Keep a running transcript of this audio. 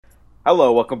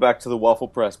Hello, welcome back to the Waffle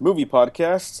Press Movie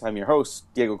Podcast. I'm your host,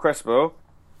 Diego Crespo.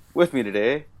 With me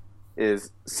today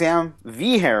is Sam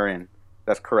V. Heron.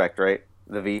 That's correct, right?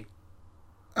 The V?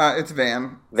 It's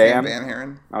Van. Sam Van? Van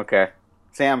Heron. Okay.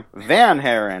 Sam Van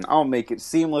Heron. I'll make it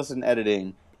seamless in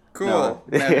editing. No.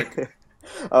 Cool. Magic.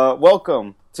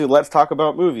 Welcome to Let's Talk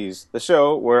About Movies, the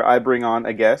show where I bring on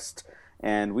a guest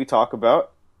and we talk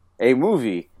about a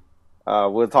movie.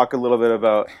 We'll talk a little bit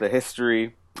about the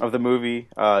history of the movie,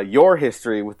 your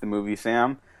history with the movie,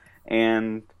 Sam,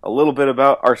 and a little bit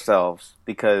about ourselves,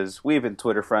 because we've been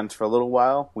Twitter friends for a little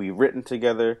while. We've written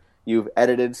together. You've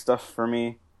edited stuff for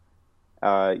me.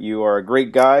 You are a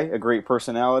great guy, a great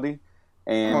personality,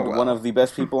 and one of the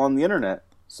best people on the internet.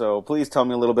 So please tell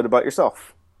me a little bit about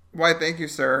yourself. Why, thank you,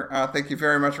 sir. Thank you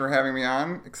very much for having me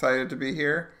on. Excited to be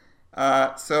here.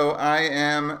 So I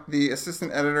am the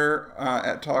assistant editor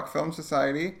at Talk Film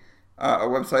Society, a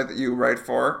website that you write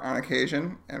for on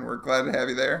occasion, and we're glad to have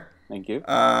you there. Thank you.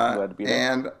 I'm glad to be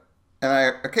there. And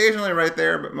I occasionally write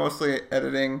there, but mostly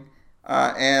editing.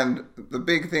 And the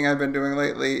big thing I've been doing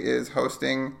lately is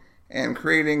hosting and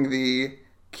creating the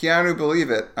Keanu Believe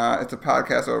It. It's a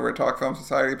podcast over at Talk Film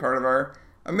Society, part of our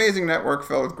amazing network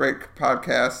filled with great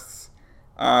podcasts,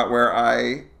 where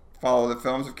I follow the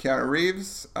films of Keanu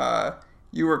Reeves.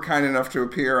 You were kind enough to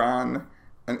appear on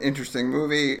an interesting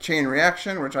movie, Chain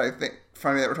Reaction, which I think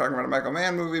funny that we're talking about a Michael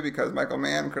Mann movie because Michael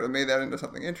Mann could have made that into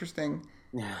something interesting.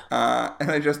 Yeah.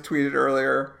 And I just tweeted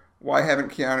earlier, why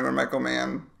haven't Keanu and Michael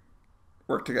Mann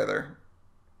worked together?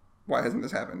 Why hasn't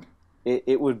this happened?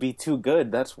 It would be too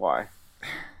good, that's why.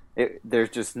 There's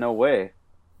just no way.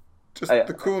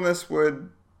 The coolness would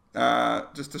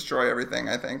just destroy everything,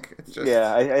 I think. It's just...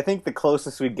 Yeah, I think the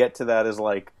closest we get to that is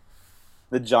like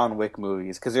the John Wick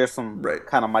movies, because there's some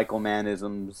kind of Michael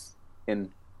Mann-isms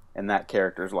in that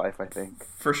character's life, I think.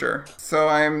 For sure. So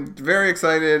I'm very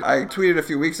excited. I tweeted a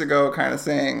few weeks ago kind of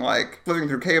saying, like, flipping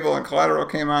through cable and Collateral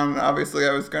came on, and obviously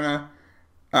I was going to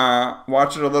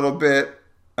watch it a little bit.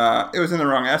 It was in the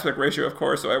wrong aspect ratio, of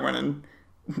course, so I went and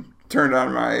turned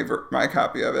on my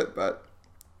copy of it.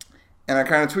 And I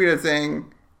kind of tweeted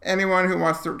saying, anyone who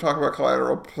wants to talk about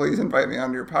Collateral, please invite me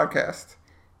onto your podcast.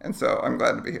 And so I'm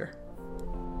glad to be here.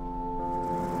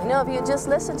 You know, if you just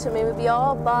listened to me, we'd be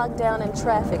all bogged down in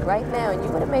traffic right now, and you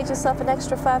would have made yourself an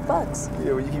extra $5.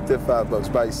 Yeah, well, you keep that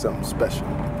 $5, buy you something special.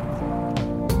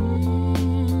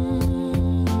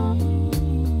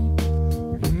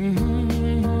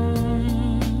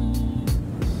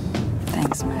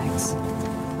 Thanks, Max.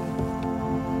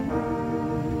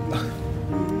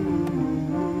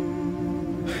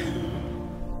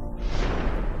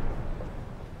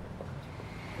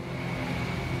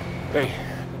 Hey,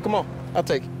 come on. I'll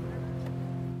take it.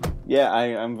 Yeah,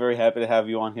 I'm very happy to have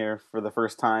you on here for the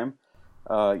first time.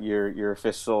 Your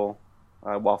official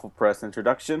Waffle Press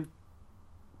introduction.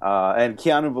 And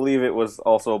Keanu Believe It was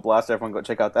also a blast. Everyone go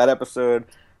check out that episode,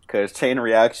 because Chain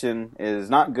Reaction is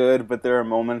not good, but there are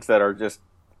moments that are just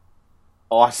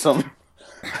awesome,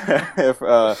 if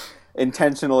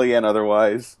intentionally and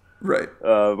otherwise. Right.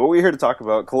 But we're here to talk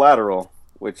about Collateral,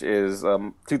 which is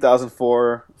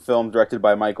 2004 film directed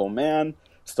by Michael Mann,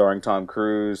 starring Tom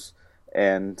Cruise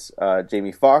and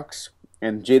Jamie Foxx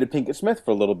and Jada Pinkett Smith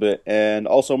for a little bit, and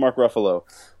also Mark Ruffalo.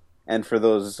 And for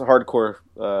those hardcore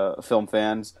film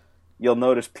fans, you'll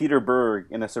notice Peter Berg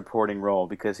in a supporting role,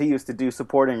 because he used to do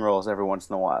supporting roles every once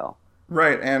in a while.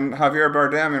 Right, and Javier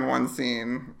Bardem in one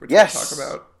scene, which yes, we'll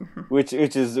talk about. which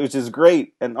is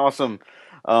great and awesome.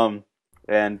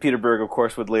 And Peter Berg, of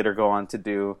course, would later go on to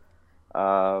do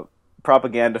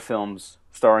propaganda films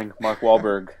starring Mark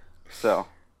Wahlberg. So,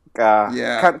 kind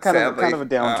of a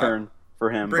downturn for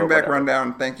him. Bring back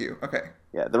Rundown, thank you. Okay.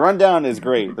 Yeah, The Rundown is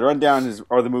great. The Rundown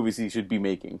are the movies he should be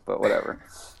making, but whatever.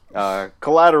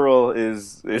 Collateral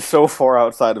is so far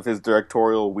outside of his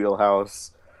directorial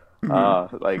wheelhouse.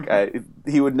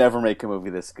 He would never make a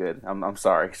movie this good. I'm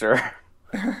sorry, sir.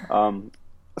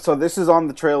 So this is on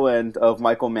the trail end of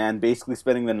Michael Mann basically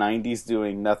spending the 90s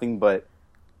doing nothing but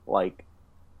like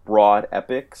broad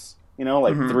epics,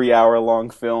 3-hour-long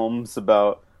films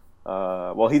about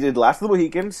he did Last of the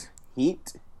Mohicans,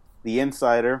 Heat, The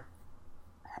Insider,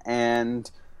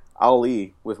 and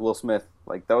Ali with Will Smith.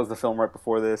 Like, that was the film right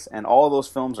before this, and all of those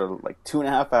films are like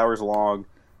 2.5 hours long.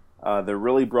 They're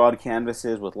really broad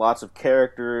canvases with lots of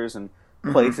characters and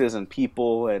places and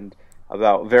people, and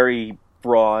about very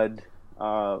broad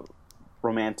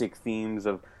romantic themes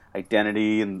of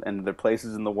identity and their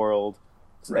places in the world.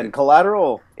 Right. And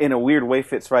Collateral, in a weird way,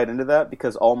 fits right into that,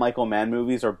 because all Michael Mann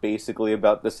movies are basically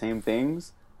about the same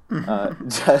things,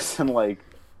 just in, like,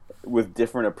 with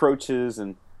different approaches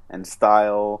and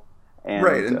style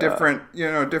Right, And and different,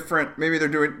 different. Maybe they're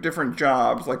doing different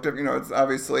jobs. Like, it's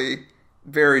obviously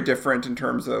very different in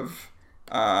terms of,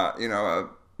 a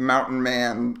mountain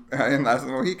man in Last of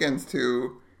the Mohicans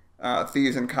to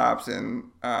thieves and cops in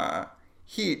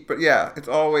Heat. But yeah, it's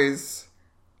always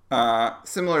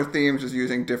similar themes, just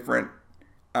using different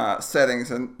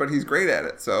settings. But he's great at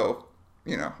it. So,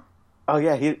 oh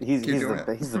yeah, he's keep doing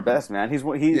it. he's the best, man. He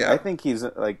Yeah. I think he's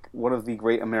like one of the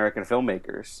great American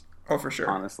filmmakers, Oh, for sure.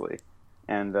 honestly.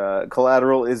 And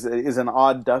Collateral is an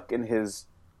odd duck in his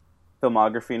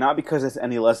filmography, not because it's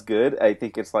any less good. I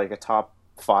think it's like a top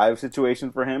 5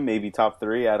 situation for him, maybe top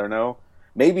 3. I don't know.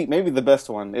 Maybe the best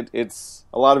one. It's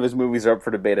a lot of his movies are up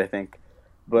for debate, I think.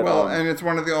 But Well, and it's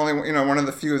one of the only, one of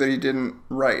the few that he didn't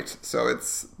write. So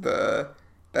that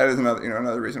is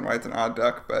another reason why it's an odd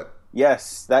duck. But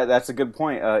yes, that's a good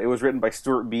point. It was written by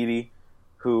Stuart Beattie,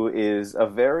 who is a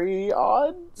very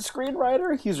odd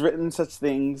screenwriter. He's written such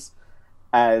things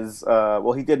as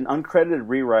he did an uncredited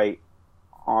rewrite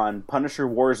on Punisher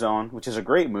Warzone, which is a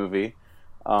great movie.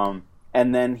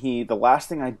 And then the last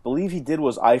thing I believe he did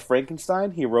was I,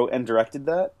 Frankenstein. He wrote and directed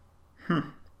that,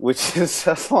 which is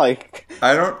just like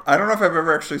I don't know if I've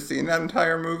ever actually seen that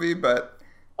entire movie, but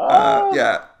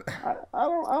yeah, I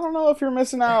don't know if you're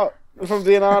missing out, if I'm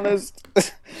being honest.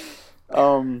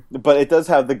 But it does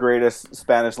have the greatest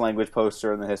Spanish language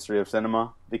poster in the history of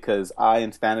cinema, because I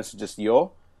in Spanish is just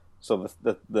yo, so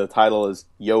the title is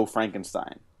Yo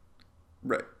Frankenstein,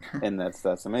 right. and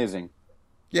that's amazing.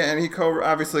 Yeah, and he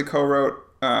obviously co-wrote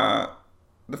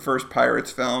the first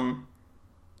Pirates film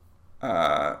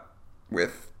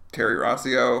with Terry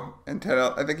Rossio and Ted.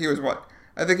 I think he was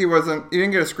I think he wasn't. He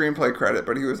didn't get a screenplay credit,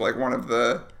 but he was like one of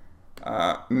the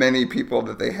many people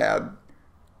that they had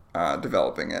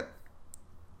developing it.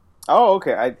 Oh,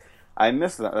 okay. I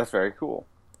missed that. That's very cool.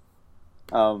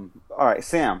 All right,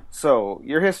 Sam. So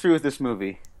your history with this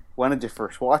movie. When did you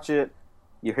first watch it?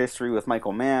 Your history with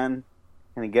Michael Mann.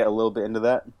 Can you get a little bit into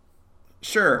that?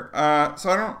 Sure. So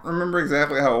I don't remember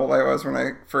exactly how old I was when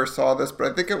I first saw this,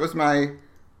 but I think it was my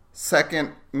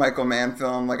second Michael Mann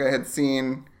film. Like, I had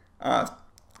seen Last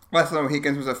of the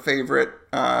Mohicans was a favorite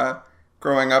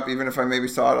growing up, even if I maybe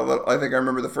saw it a little. I think I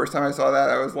remember the first time I saw that,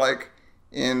 I was like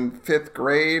in 5th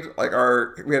grade. Like,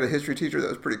 we had a history teacher that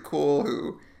was pretty cool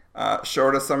who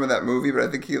showed us some of that movie, but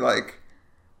I think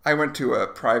I went to a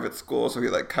private school, so he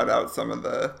cut out some of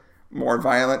the more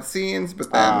violent scenes,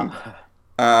 but then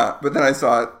I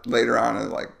saw it later on,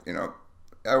 and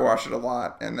I watched it a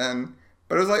lot, and then,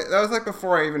 but it was that was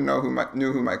before I even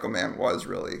knew who Michael Mann was,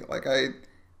 really. I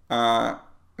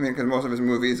mean, because most of his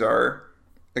movies are,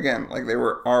 again, they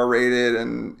were R-rated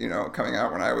and coming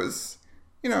out when I was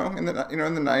in the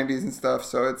 90s and stuff.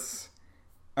 So it's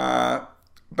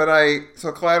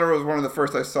so Collateral was one of the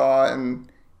first I saw and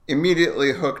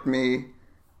immediately hooked me.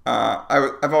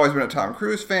 I've always been a Tom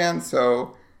Cruise fan,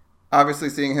 so obviously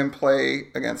seeing him play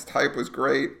against type was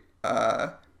great.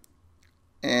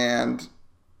 And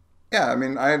yeah, I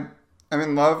mean, I'm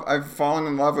in love. I've fallen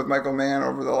in love with Michael Mann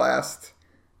over the last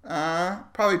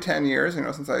probably 10 years,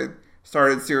 since I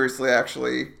started seriously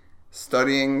actually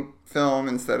studying film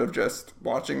instead of just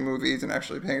watching movies and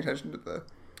actually paying attention to the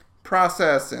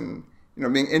process and,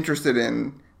 being interested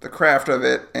in the craft of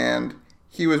it. And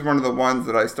he was one of the ones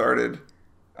that I started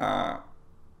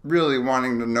really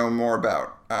wanting to know more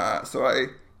about. So I,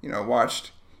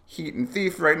 watched Heat and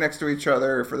Thief right next to each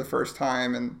other for the first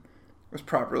time and was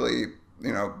properly,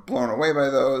 blown away by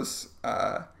those.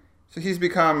 So he's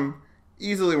become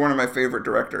easily one of my favorite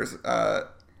directors.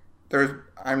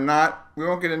 We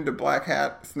won't get into Black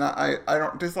Hat. It's not, I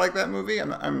don't dislike that movie.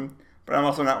 But I'm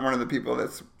also not one of the people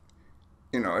that's,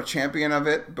 a champion of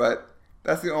it. But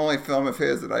that's the only film of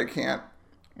his that I can't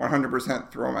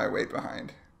 100% throw my weight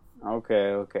behind.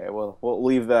 Okay. Well, we'll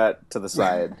leave that to the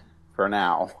side for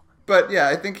now. But yeah,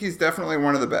 I think he's definitely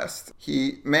one of the best.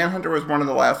 Manhunter was one of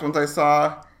the last ones I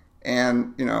saw,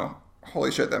 and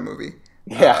holy shit, that movie.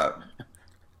 Yeah.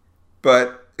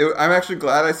 I'm actually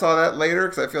glad I saw that later,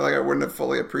 because I feel like I wouldn't have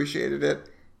fully appreciated it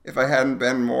if I hadn't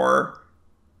been more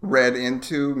read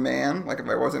into Mann. Like, if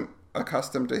I wasn't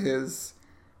accustomed to his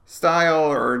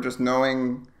style, or just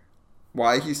knowing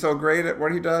why he's so great at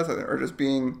what he does, or just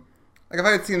being if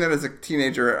I had seen that as a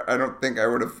teenager, I don't think I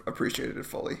would have appreciated it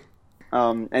fully.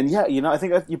 And yeah, I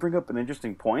think you bring up an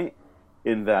interesting point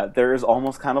in that there is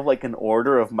almost kind of like an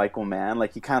order of Michael Mann.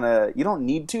 Like, you don't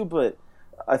need to, but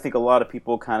I think a lot of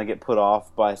people kind of get put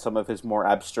off by some of his more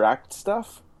abstract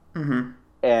stuff. Mm-hmm.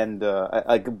 And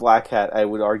like Black Hat, I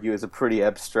would argue, is a pretty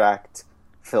abstract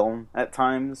film at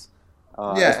times.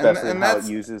 Especially how it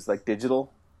uses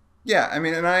digital. Yeah, I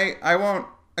mean, and I won't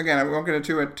get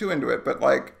too into it, but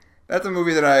that's a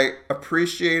movie that I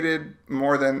appreciated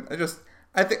more than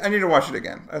I think I need to watch it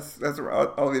again.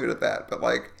 I'll leave it at that. But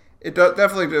like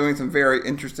definitely doing some very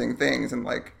interesting things, and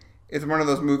like it's one of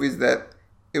those movies that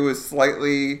it was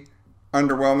slightly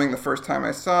underwhelming the first time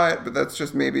I saw it, but that's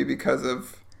just maybe because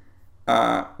of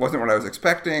wasn't what I was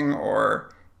expecting,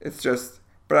 or it's just.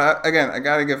 But again, I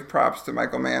got to give props to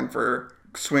Michael Mann for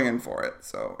swinging for it.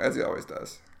 So as he always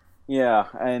does. Yeah,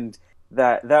 and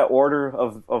that order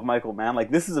of Michael Mann,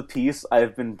 like this is a piece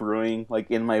I've been brewing like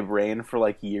in my brain for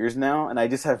like years now, and I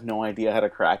just have no idea how to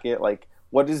crack it. Like,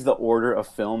 what is the order of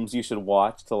films you should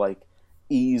watch to like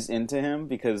ease into him?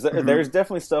 Because there's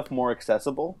definitely stuff more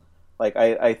accessible. Like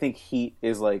I think Heat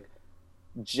is like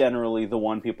generally the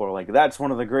one people are like, that's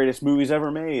one of the greatest movies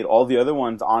ever made. All the other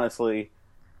ones, honestly,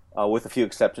 with a few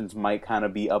exceptions, might kind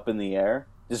of be up in the air,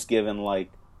 just given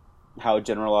like how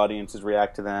general audiences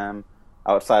react to them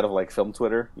outside of like film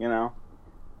Twitter, you know.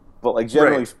 But like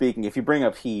generally speaking, if you bring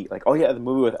up Heat, like, oh yeah, the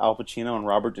movie with Al Pacino and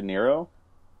Robert De Niro,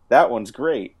 that one's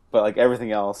great. But like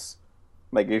everything else,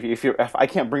 like if I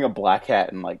can't bring up Black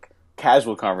Hat and like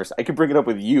casual conversation, I could bring it up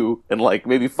with you and like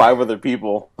maybe 5 other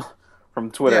people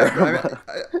from Twitter. Yeah,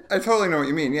 I totally know what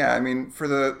you mean. Yeah, I mean for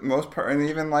the most part, and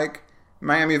even like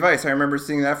Miami Vice, I remember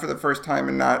seeing that for the first time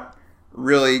and not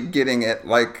really getting it.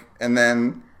 Like, and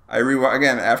then I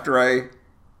again after I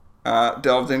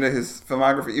delved into his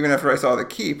filmography, even after I saw The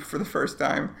Keep for the first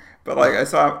time. But like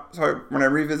when I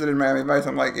revisited Miami Vice,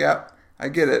 I'm like, yeah, I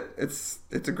get it. It's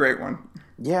a great one.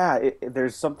 Yeah,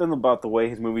 there's something about the way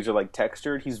his movies are like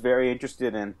textured. He's very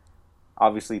interested in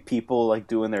obviously people like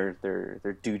doing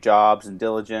their due jobs and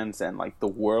diligence and like the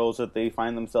worlds that they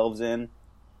find themselves in.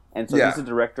 And so he's a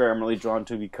director I'm really drawn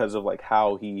to because of like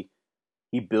how he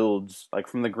builds like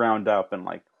from the ground up, and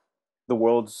like the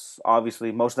worlds,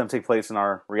 obviously most of them take place in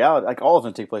our reality, like all of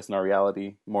them take place in our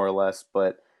reality more or less,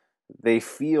 but they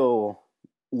feel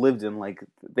lived in, like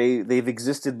they've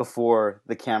existed before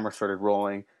the camera started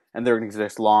rolling, and they're going to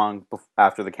exist long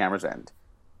after the cameras end.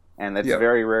 And it's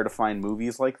very rare to find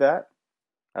movies like that.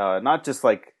 Not just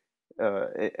like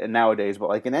nowadays, but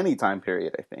like in any time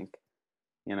period, I think.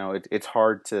 You know, it's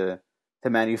hard to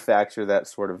manufacture that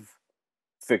sort of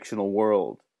fictional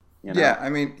world. You know? Yeah, I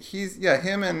mean,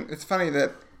 him, and it's funny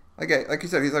that, like you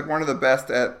said, he's like one of the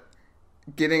best at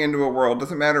getting into a world.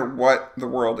 Doesn't matter what the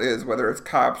world is, whether it's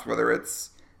cops, whether it's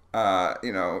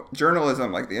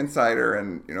journalism like The Insider,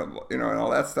 and and all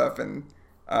that stuff, and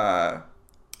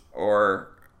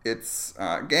or it's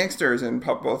gangsters and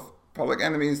both Public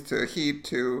Enemies to Heat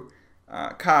to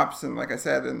cops, and like I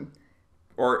said,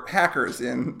 or hackers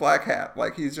in Black Hat.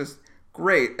 Like, he's just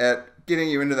great at getting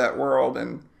you into that world.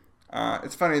 And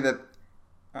it's funny that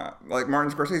like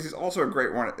Martin Scorsese is also a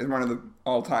great one, is one of the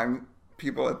all-time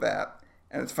people at that.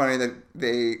 And it's funny that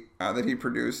that he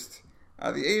produced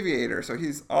The Aviator, so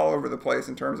he's all over the place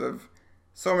in terms of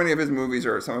so many of his movies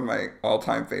are some of my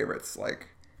all-time favorites. Like,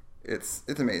 it's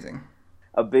amazing.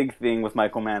 A big thing with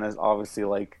Michael Mann is obviously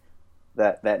like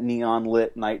that neon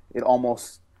lit night. It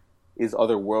almost is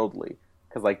otherworldly,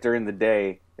 because like during the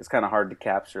day it's kind of hard to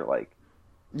capture like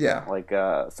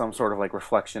some sort of like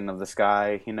reflection of the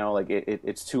sky, like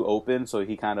it's too open, so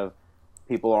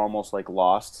people are almost like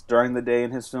lost during the day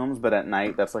in his films, but at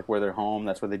night that's like where they're home,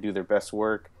 that's where they do their best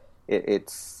work.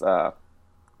 It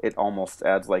almost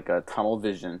adds like a tunnel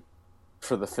vision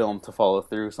for the film to follow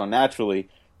through, so naturally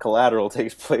Collateral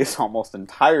takes place almost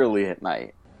entirely at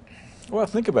night. Well,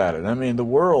 think about it. I mean, the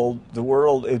world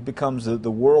becomes a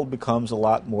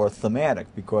lot more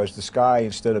thematic, because the sky,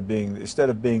 instead of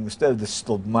this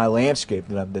my landscape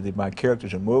that my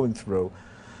characters are moving through,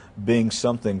 being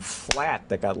something flat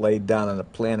that got laid down on the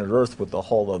planet Earth with the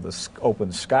whole of the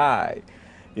open sky,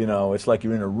 it's like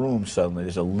you're in a room suddenly.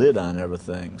 There's a lid on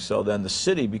everything. So then the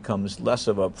city becomes less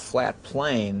of a flat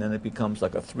plane, and it becomes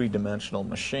like a three-dimensional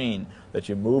machine that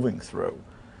you're moving through.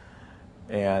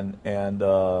 And kind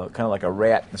of like a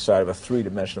rat inside of a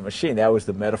three-dimensional machine. That was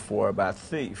the metaphor about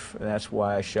Thief, and that's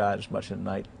why I shot as much at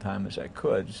nighttime as I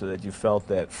could, so that you felt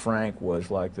that Frank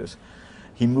was like this.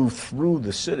 He moved through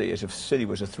the city as if the city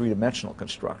was a three-dimensional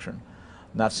construction,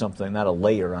 not a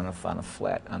layer on a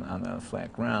flat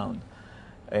ground,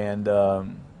 and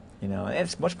and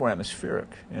it's much more atmospheric.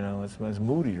 It's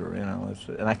moodier.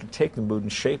 And I can take the mood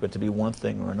and shape it to be one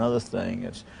thing or another thing.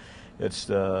 Take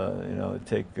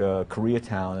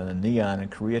Koreatown and the neon in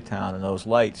Koreatown and those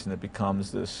lights, and it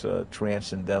becomes this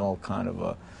transcendental kind of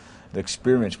an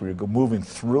experience where you're moving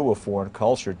through a foreign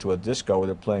culture to a disco where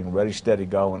they're playing Ready, Steady,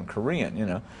 Go in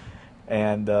Korean,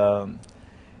 And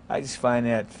I just find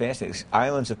that fascinating.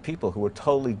 Islands of people who are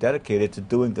totally dedicated to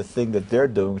doing the thing that they're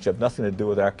doing, which have nothing to do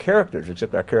with our characters,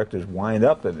 except our characters wind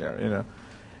up in there,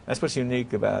 That's what's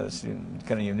unique about it. It's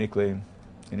kind of uniquely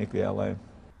LA.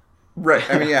 Right.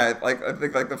 I mean, yeah. Like I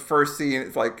think like the first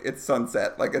scene, it's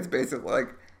sunset. Like it's basically like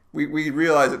we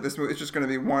realize that this movie is just going to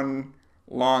be one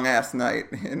long ass night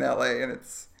in L.A. and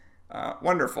it's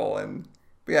wonderful. And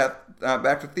but yeah,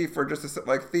 back to Thief for just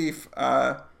like Thief.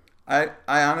 I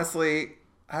honestly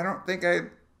I don't think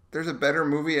there's a better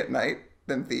movie at night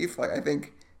than Thief. Like I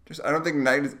don't think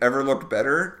Night has ever looked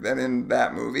better than in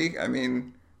that movie. I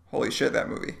mean, holy shit, that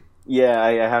movie. Yeah,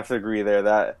 I have to agree there.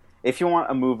 That if you want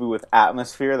a movie with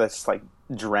atmosphere that's just like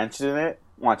drenched in it,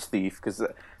 watch Thief, because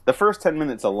the first 10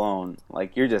 minutes alone,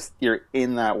 like you're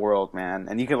in that world, man,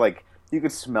 and you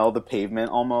could smell the pavement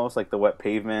almost, like the wet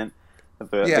pavement,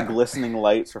 the glistening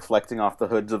lights reflecting off the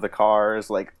hoods of the cars.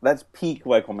 Like that's peak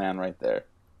Michael Mann right there.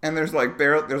 And there's like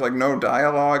no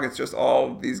dialogue. It's just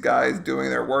all these guys doing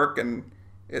their work, and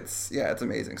it's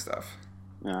amazing stuff.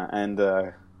 Yeah,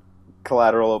 and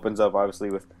Collateral opens up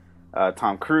obviously with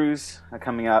Tom Cruise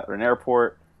coming out of an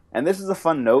airport. And this is a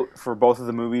fun note for both of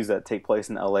the movies that take place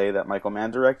in LA that Michael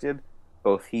Mann directed,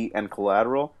 both Heat and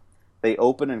Collateral. They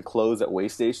open and close at way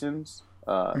stations.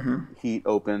 Heat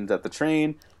opens at the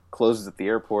train, closes at the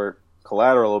airport.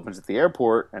 Collateral opens at the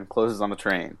airport and closes on the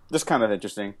train. Just kind of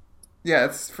interesting. Yeah,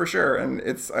 it's for sure. And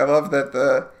I love that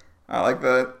the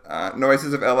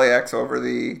noises of LAX over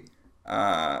the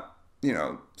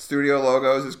studio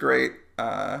logos is great.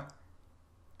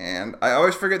 And I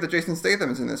always forget that Jason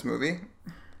Statham is in this movie.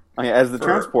 Oh, yeah, as the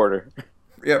transporter.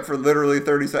 Yeah, for literally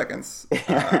 30 seconds.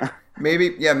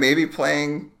 Maybe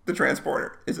playing the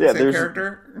transporter. Is it the same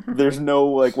character? There's no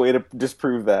way to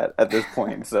disprove that at this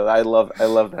point. So I love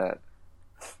that.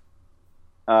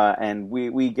 And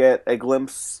we get a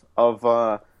glimpse of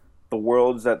the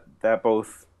worlds that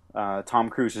both Tom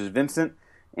Cruise is Vincent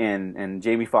and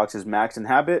Jamie Foxx is Max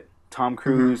inhabit. Tom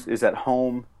Cruise is at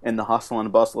home in the hustle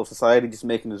and bustle of society, just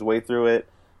making his way through it.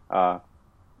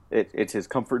 It's his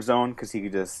comfort zone because he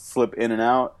can just slip in and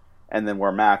out. And then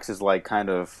where Max is kind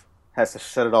of has to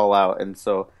shut it all out. And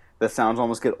so the sounds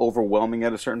almost get overwhelming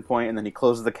at a certain point. And then he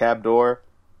closes the cab door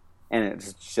and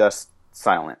it's just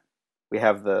silent. We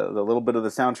have the little bit of the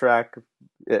soundtrack.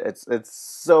 It's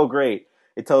so great.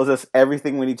 It tells us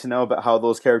everything we need to know about how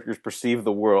those characters perceive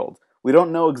the world. We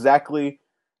don't know exactly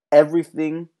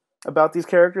everything about these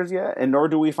characters yet, and nor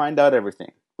do we find out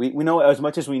everything. We know as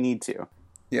much as we need to.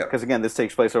 Yeah. Because again, this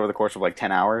takes place over the course of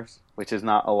 10 hours, which is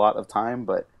not a lot of time,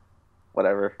 but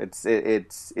whatever.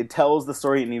 It tells the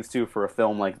story it needs to for a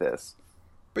film like this.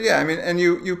 But yeah, I mean, and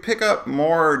you pick up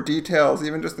more details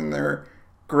even just in their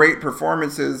great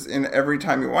performances in every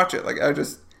time you watch it.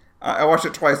 I watched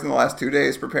it twice in the last 2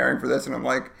 days preparing for this, and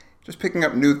I'm just picking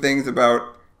up new things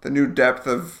about the new depth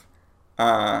of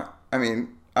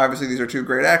obviously these are two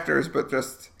great actors, but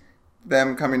just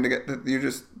them coming together, you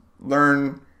just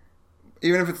learn,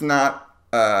 even if it's not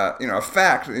a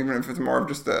fact, even if it's more of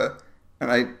just a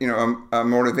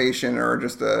motivation or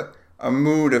just a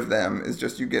mood of them, is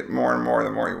just you get more and more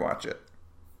the more you watch it.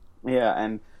 Yeah,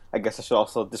 and I guess I should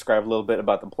also describe a little bit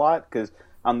about the plot, because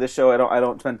on this show I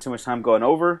don't spend too much time going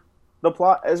over the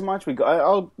plot as much. We'll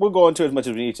go into as much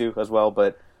as we need to as well,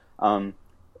 but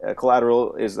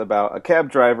Collateral is about a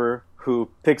cab driver who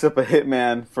picks up a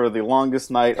hitman for the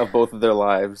longest night of both of their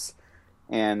lives.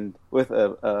 And with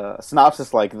a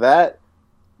synopsis like that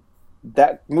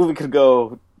movie could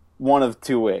go one of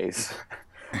two ways.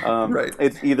 Right.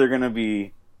 It's either going to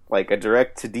be a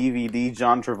direct-to-DVD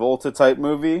John Travolta type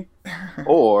movie,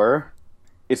 or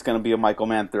it's going to be a Michael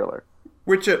Mann thriller.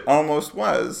 Which it almost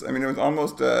was. I mean, it was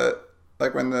almost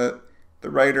when the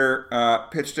writer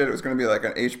pitched it, it was going to be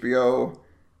an HBO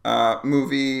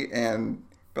movie,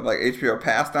 but HBO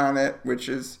passed on it, which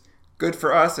is good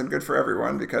for us and good for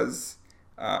everyone because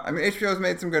HBO's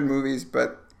made some good movies,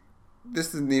 but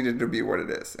this is needed to be what it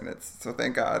is, and so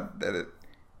thank God that it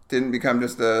didn't become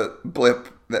just a blip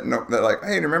that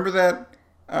hey, remember that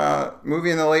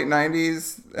movie in the late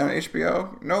 90s on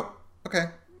HBO? Nope. Okay,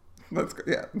 let's go.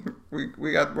 Yeah,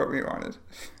 we got what we wanted.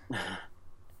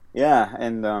 Yeah,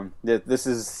 and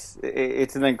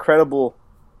it's an incredible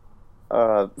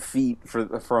feat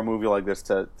for a movie like this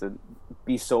to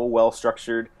be so well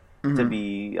structured, to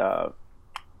be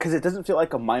because it doesn't feel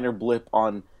like a minor blip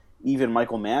on even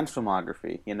Michael Mann's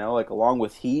filmography. Along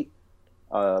with Heat,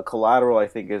 Collateral I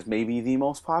think is maybe the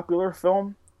most popular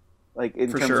film,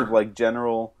 in terms of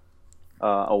general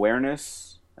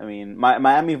awareness. I mean,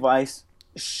 Miami Vice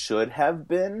should have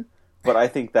been, but I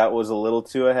think that was a little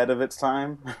too ahead of its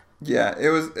time. Yeah, it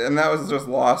was, and that was just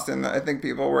lost, and I think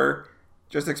people were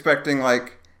just expecting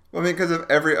because of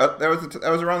that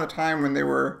was around the time when they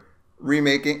were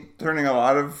turning a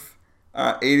lot of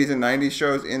 80s and 90s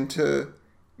shows into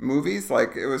movies.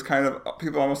 Like it was kind of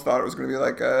people almost thought it was going to be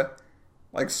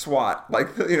like SWAT,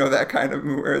 like that kind of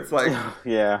movie where it's like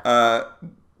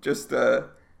just and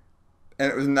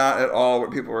it was not at all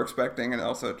what people were expecting. And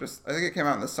also just I think it came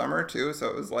out in the summer too, so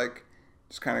it was like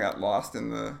just kind of got lost in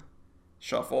the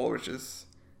shuffle, which is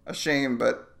a shame.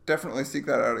 But definitely seek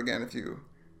that out again if you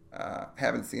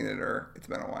haven't seen it or it's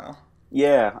been a while.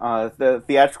 Yeah, the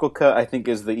theatrical cut I think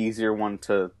is the easier one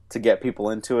to get people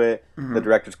into it. Mm-hmm. The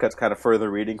director's cut's kind of further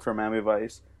reading from Miami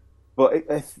Vice. But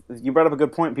you brought up a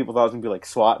good point. People thought it was going to be like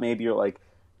SWAT maybe, or like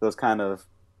those kind of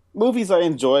movies I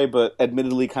enjoy, but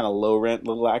admittedly kind of low rent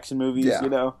little action movies.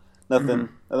 Yeah. Nothing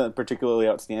particularly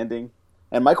outstanding.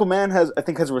 And Michael Mann has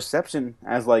a reception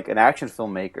as like an action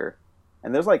filmmaker,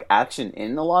 and there's like action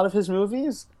in a lot of his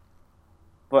movies,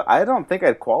 but I don't think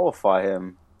I'd qualify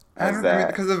him.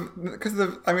 Because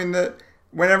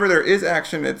whenever there is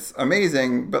action, it's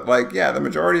amazing. But the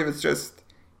majority of it's just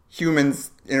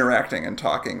humans interacting and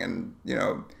talking, and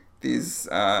these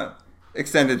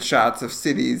extended shots of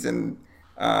cities and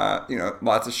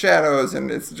lots of shadows,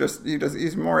 and it's just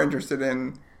he's more interested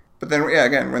in. But then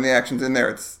again, when the action's in there,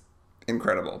 it's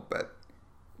incredible. But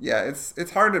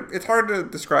it's hard to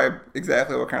describe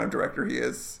exactly what kind of director he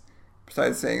is,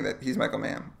 besides saying that he's Michael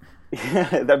Mann.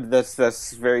 Yeah,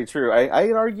 that's very true.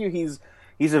 I'd argue he's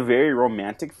a very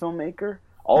romantic filmmaker.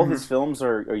 All of his films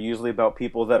are usually about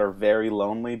people that are very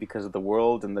lonely because of the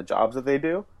world and the jobs that they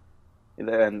do,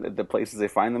 and the places they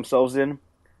find themselves in.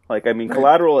 Like, I mean, right.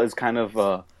 Collateral is kind of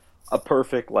a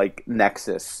perfect like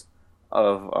nexus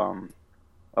of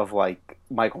like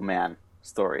Michael Mann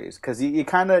stories, because you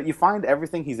find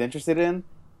everything he's interested in,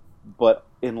 but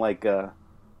in like a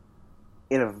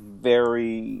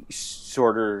very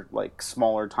shorter, like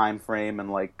smaller time frame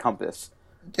and like compass.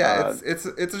 Yeah, it's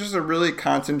just a really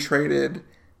concentrated,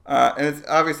 and it's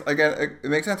obvious. Again, it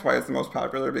makes sense why it's the most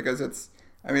popular, because it's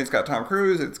got Tom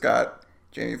Cruise, it's got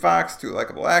Jamie Foxx, two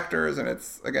likable actors, and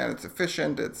it's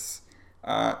efficient. It's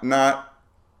not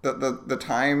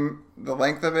the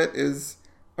length of it is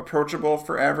approachable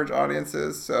for average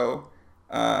audiences. So,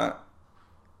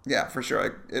 for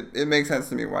sure, it makes sense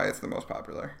to me why it's the most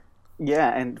popular.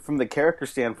 Yeah, and from the character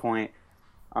standpoint,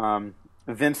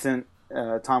 Vincent,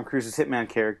 Tom Cruise's hitman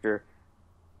character,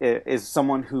 is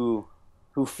someone who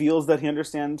feels that he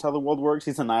understands how the world works.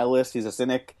 He's a nihilist. He's a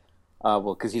cynic.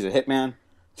 Because he's a hitman,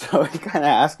 so he kind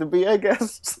of has to be, I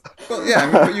guess. Well,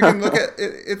 yeah, but you can look at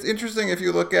it. It's interesting if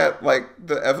you look at like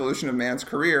the evolution of Mann's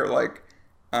career. Like,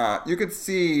 you could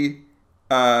see,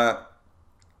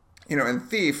 in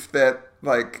Thief that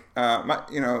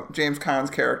James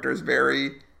Caan's character is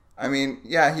very.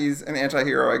 He's an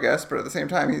anti-hero, I guess, but at the same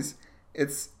time,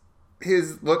 it's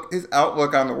his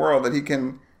outlook on the world that he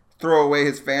can throw away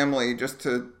his family just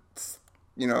to,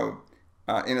 in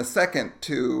a second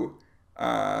to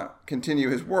continue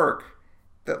his work.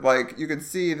 That you could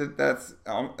see that's,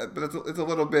 but it's a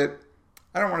little bit,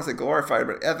 I don't want to say glorified,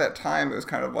 but at that time it was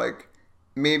kind of like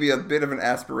maybe a bit of an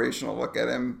aspirational look at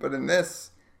him. But in this,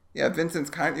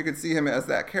 Vincent's you could see him as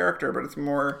that character, but it's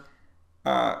more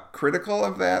critical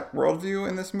of that worldview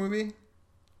in this movie.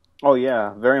 Oh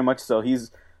yeah, very much so.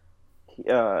 It's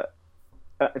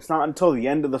not until the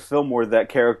end of the film where that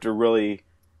character really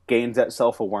gains that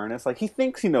self-awareness. Like, he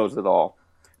thinks he knows it all,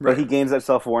 right. But he gains that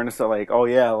self-awareness that like, oh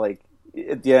yeah, like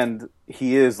at the end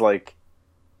he is like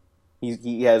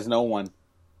he has no one.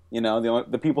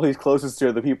 The people he's closest to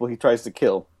are the people he tries to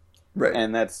kill. Right.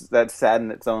 And that's sad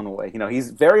in its own way. He's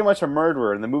very much a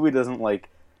murderer, and the movie doesn't like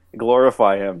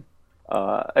glorify him.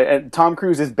 And Tom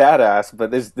Cruise is badass, but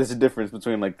there's a difference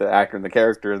between like the actor and the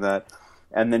character in that.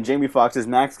 And then Jamie Foxx's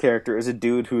Max character is a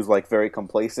dude who's like very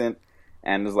complacent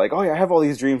and is like, oh yeah, I have all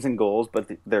these dreams and goals, but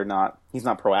he's not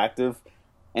proactive.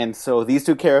 And so these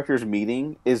two characters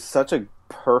meeting is such a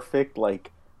perfect,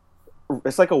 like,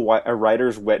 it's like a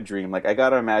writer's wet dream. Like, I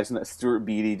gotta imagine that Stuart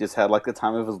Beattie just had like the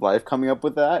time of his life coming up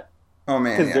with that. Oh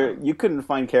man, because you couldn't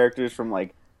find characters from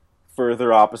like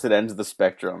further opposite ends of the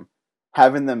spectrum.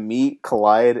 Having them meet,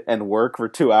 collide, and work for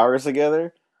 2 hours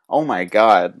together. Oh my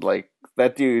god! Like,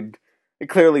 that dude.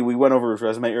 Clearly, we went over his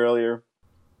resume earlier.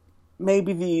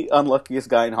 Maybe the unluckiest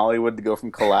guy in Hollywood to go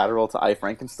from Collateral to I,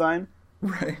 Frankenstein.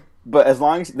 Right. But as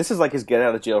long as this is like his get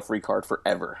out of jail free card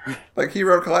forever. Like, he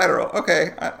wrote Collateral.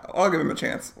 Okay, I'll give him a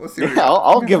chance. Let's see.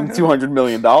 I'll give him $200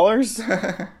 million.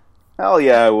 Hell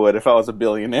yeah, I would if I was a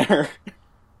billionaire.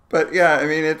 But yeah,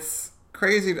 it's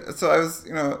crazy. So I was,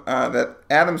 that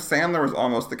Adam Sandler was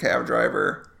almost the cab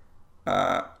driver,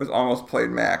 was almost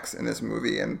played Max in this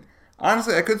movie. And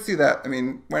honestly, I could see that.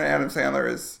 When Adam Sandler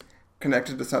is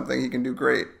connected to something, he can do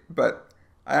great. But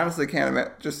I honestly can't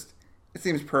imagine, it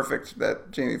seems perfect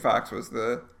that Jamie Foxx was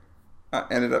the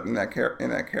ended up in that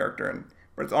character.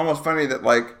 But it's almost funny that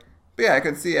like, but yeah, I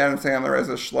could see Adam Sandler as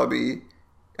a schlubby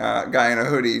guy in a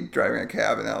hoodie driving a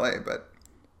cab in L.A., but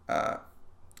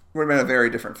would have been a very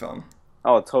different film.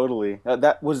 Oh, totally.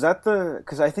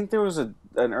 Because I think there was an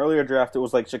earlier draft. It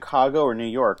was like Chicago or New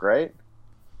York, right?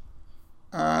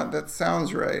 That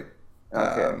sounds right.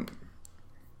 Okay.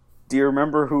 Do you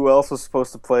remember who else was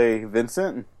supposed to play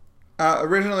Vincent?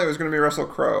 Originally, it was going to be Russell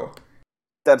Crowe.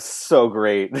 That's so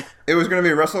great. It was going to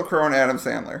be Russell Crowe and Adam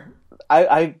Sandler.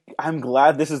 I'm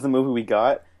glad this is the movie we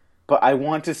got, but I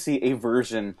want to see a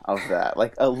version of that,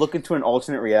 like a look into an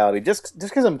alternate reality, just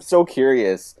because I'm so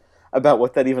curious about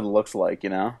what that even looks like, you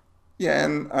know? Yeah,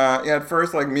 and at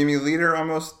first, like Mimi Leader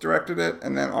almost directed it,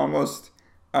 and then almost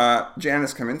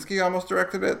Janice Kaminsky almost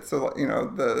directed it. So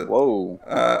Whoa,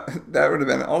 that would have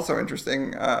been also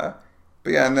interesting. But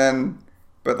yeah,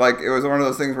 but like it was one of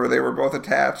those things where they were both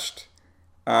attached,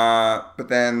 but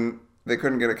then they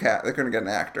couldn't get they couldn't get an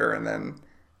actor, and then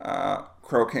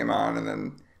Crow came on, and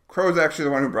then Crow's actually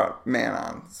the one who brought Mann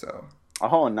on. So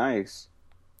oh, nice.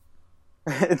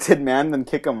 Did Mann then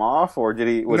kick him off, or did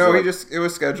he? It was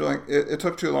scheduling. It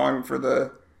took too long for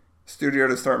the studio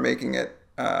to start making it.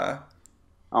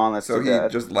 That's so he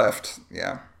just left.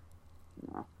 Yeah.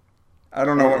 No. I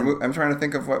don't know I'm trying to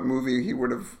think of what movie he would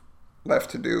have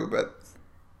left to do, but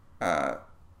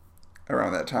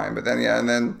around that time. But then and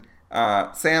then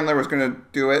Sandler was going to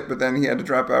do it, but then he had to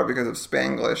drop out because of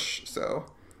Spanglish. So.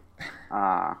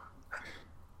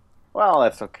 Well,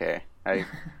 that's okay.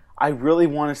 I really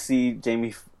want to see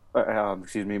Adam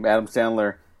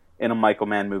Sandler in a Michael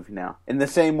Mann movie now, in the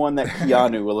same one that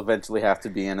Keanu will eventually have to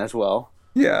be in as well.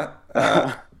 Yeah,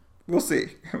 we'll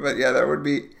see. But yeah, that would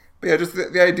be. But yeah, just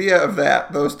the idea of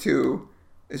those two,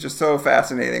 is just so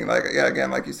fascinating. Like, yeah, again,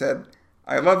 like you said,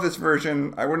 I love this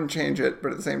version. I wouldn't change it,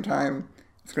 but at the same time,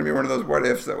 it's going to be one of those what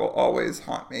ifs that will always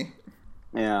haunt me.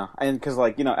 Yeah, and because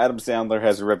Adam Sandler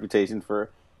has a reputation for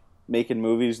making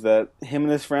movies that him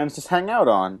and his friends just hang out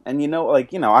on, and I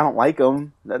don't like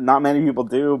them. Not many people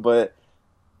do, but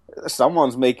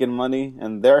someone's making money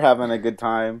and they're having a good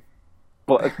time.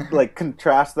 But like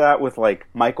contrast that with like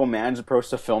Michael Mann's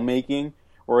approach to filmmaking,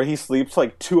 where he sleeps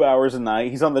like 2 hours a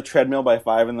night. He's on the treadmill by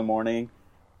 5 a.m,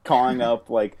 calling up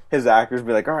like his actors,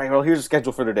 be like, "All right, well, here's a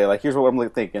schedule for today. Like, here's what I'm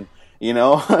thinking."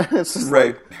 It's just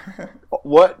right. Like,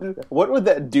 what would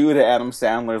that do to Adam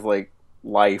Sandler's like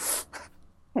life?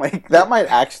 Like, that might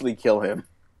actually kill him.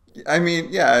 I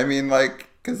mean, like,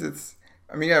 because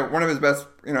one of his best,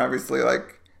 obviously,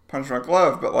 like, Punch Drunk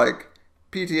Love, but, like,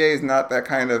 PTA is not that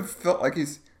kind of film. Like,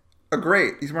 he's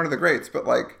one of the greats, but,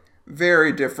 like,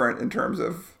 very different in terms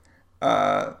of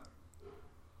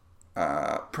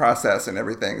process and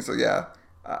everything. So, yeah,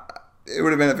 it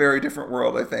would have been a very different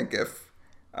world, I think, if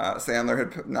Sandler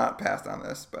had not passed on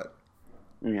this, but...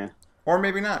 Yeah. Or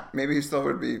maybe not. Maybe he still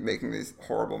would be making these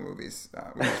horrible movies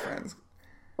with his friends.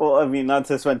 Well, I mean, not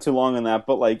to spend too long on that,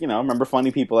 but like, remember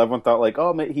Funny People? Everyone thought like,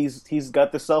 oh, he's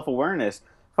got the self-awareness.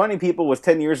 Funny People was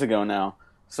 10 years ago now,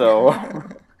 so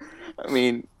I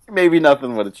mean, maybe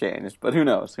nothing would have changed, but who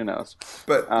knows?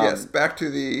 But yes, back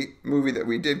to the movie that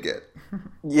we did get.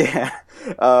 Yeah,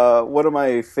 one of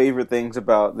my favorite things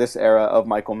about this era of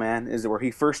Michael Mann is where he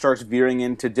first starts veering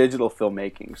into digital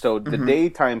filmmaking. So the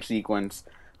daytime sequence,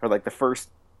 for like the first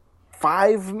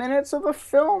 5 minutes of the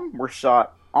film, were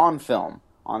shot on film,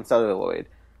 on celluloid.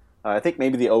 I think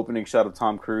maybe the opening shot of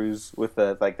Tom Cruise with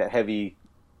that heavy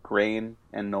grain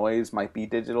and noise might be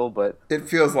digital, but it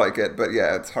feels like it. But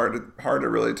yeah, it's hard to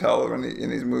really tell in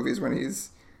these movies when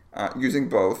he's using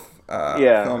both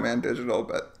film and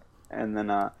digital. And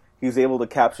then he was able to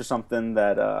capture something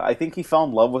that I think he fell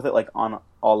in love with it, like on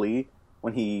Ali,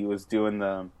 when he was doing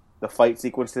the fight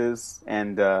sequences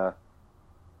and the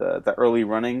early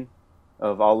running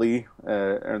of Ali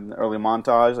and the early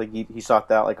montage. Like he shot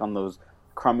that like on those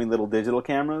crummy little digital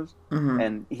cameras,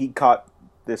 and he caught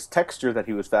this texture that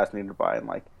he was fascinated by, and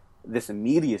like this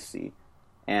immediacy.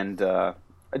 And a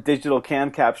digital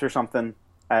can capture something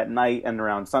at night and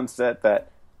around sunset that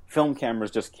film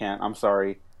cameras just can't. I'm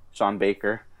sorry, Sean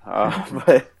Baker,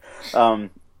 and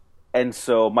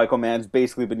so Michael Mann's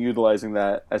basically been utilizing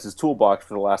that as his toolbox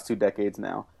for the last 2 decades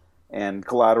now. And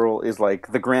Collateral is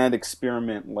like the grand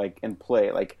experiment, like in play,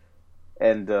 like,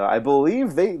 and I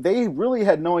believe they really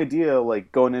had no idea,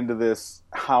 like going into this,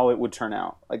 how it would turn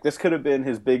out. Like this could have been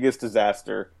his biggest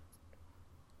disaster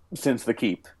since The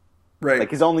Keep, right?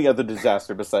 Like his only other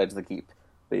disaster besides The Keep,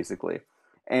 basically.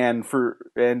 And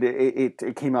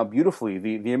it came out beautifully.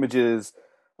 The images,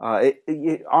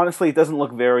 honestly, it doesn't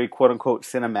look very quote unquote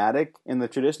cinematic in the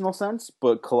traditional sense,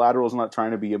 but Collateral is not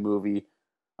trying to be a movie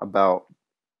about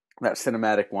that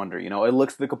cinematic wonder. You know, it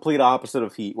looks the complete opposite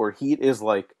of Heat, where Heat is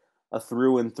like a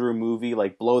through and through movie.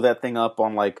 Like, blow that thing up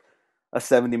on like a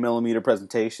 70 millimeter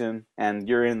presentation, and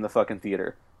you're in the fucking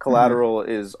theater. Collateral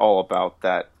is all about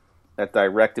that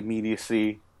direct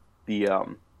immediacy,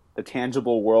 the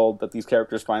tangible world that these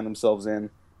characters find themselves in,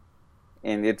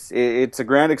 and it's a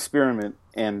grand experiment.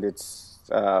 And it's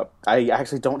I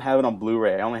actually don't have it on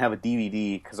Blu-ray. I only have a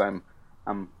DVD because I'm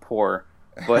poor,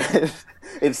 but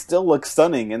it still looks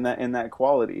stunning in that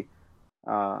quality.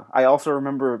 I also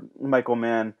remember Michael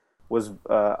Mann was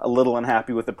a little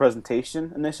unhappy with the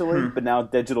presentation initially, but now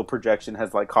digital projection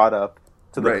has like caught up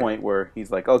to the point where he's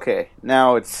like, okay,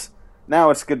 now it's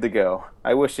good to go.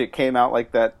 I wish it came out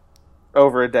like that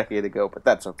over a decade ago, but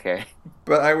that's okay.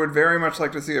 But I would very much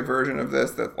like to see a version of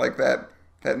this that like that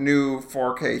new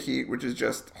 4K Heat, which is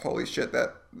just holy shit.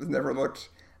 That has never looked.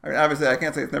 I mean, obviously, I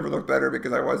can't say it's never looked better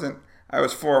because I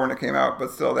was 4 when it came out,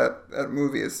 but still, that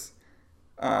movie is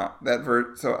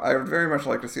So I would very much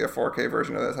like to see a 4K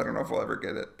version of this. I don't know if we'll ever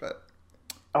get it, but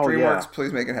DreamWorks,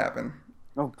 please make it happen.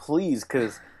 Oh, please,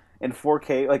 because in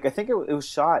 4K, like I think it was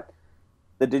shot.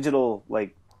 The digital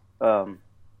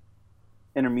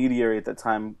intermediary at that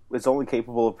time was only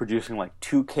capable of producing like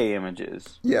 2K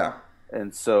images. Yeah,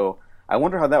 and so I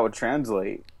wonder how that would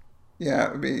translate.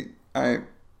 Yeah, it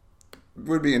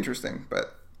would be interesting,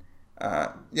 but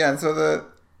and so the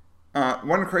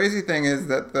one crazy thing is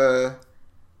that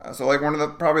one of the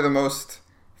probably the most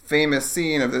famous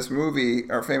scene of this movie,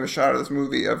 or famous shot of this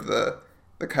movie, of the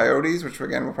coyotes, which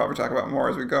again we'll probably talk about more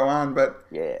as we go on, but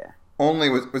only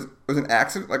was an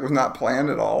accident, like was not planned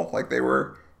at all. Like they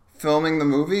were filming the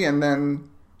movie, and then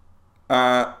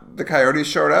the coyotes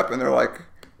showed up, and they're like,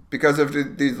 because of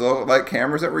these low light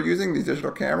cameras that we're using, these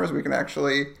digital cameras, we can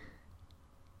actually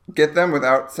get them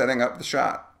without setting up the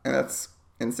shot, and that's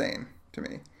insane to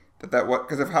me.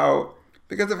 Because of how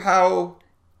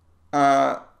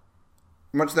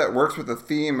much that works with the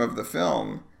theme of the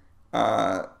film.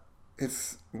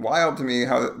 It's wild to me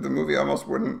how the movie almost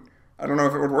wouldn't. I don't know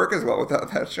if it would work as well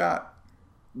without that shot.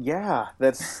 Yeah,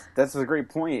 that's a great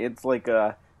point. It's like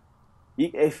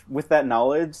if with that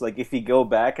knowledge, like if you go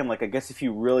back and like I guess if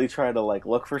you really try to like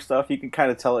look for stuff, you can kind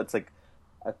of tell it's like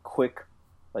a quick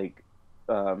like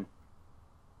grab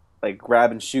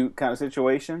and shoot kind of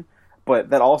situation.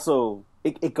 But that also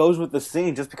it goes with the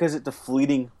scene just because it's a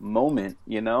fleeting moment,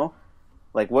 you know?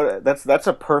 Like that's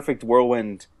a perfect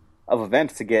whirlwind of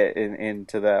events to get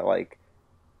into that like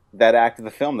that act of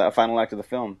the film, that final act of the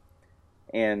film.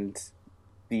 And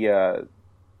the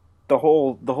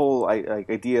whole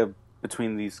idea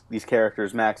between these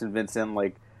characters, Max and Vincent,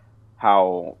 like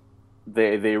how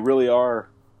they really are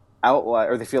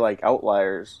or they feel like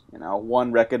outliers, you know.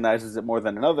 One recognizes it more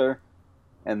than another,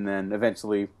 and then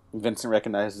eventually Vincent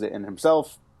recognizes it in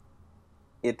himself.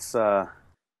 It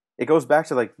goes back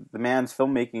to like the man's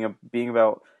filmmaking of being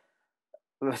about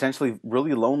essentially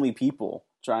really lonely people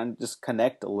trying to just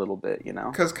connect a little bit, you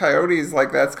know. Because coyotes,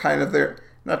 like that's kind of their,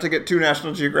 not to get too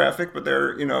National Geographic, but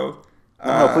they're no,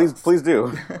 please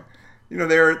do.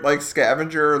 They're like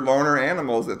scavenger loner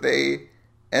animals that they're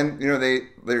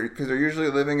because they're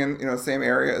usually living in the same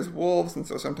area as wolves, and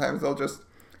so sometimes they'll just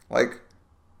like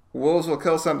wolves will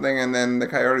kill something and then the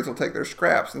coyotes will take their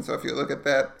scraps. And so if you look at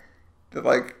that,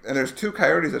 and there's 2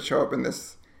 coyotes that show up in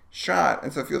this shot,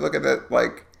 and so if you look at that,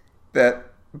 like that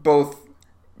both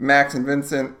Max and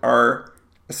Vincent are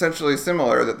essentially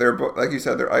similar, that they're like you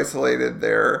said, they're isolated,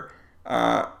 they're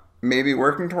maybe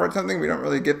working towards something. We don't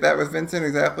really get that with Vincent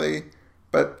exactly,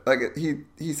 but like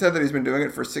he said that he's been doing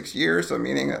it for 6 years, so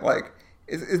meaning that like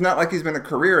it's not like he's been a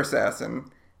career assassin.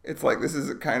 It's like this is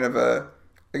a kind of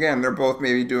again, they're both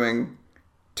maybe doing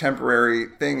temporary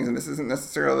things, and this isn't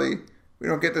necessarily, we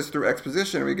don't get this through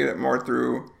exposition, we get it more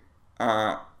through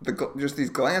just these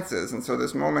glances. And so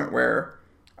this moment where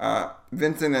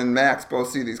Vincent and Max both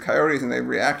see these coyotes and they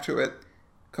react to it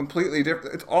completely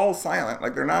different. It's all silent.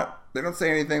 Like they don't say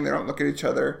anything. They don't look at each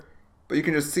other, but you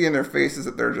can just see in their faces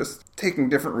that they're just taking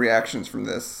different reactions from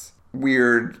this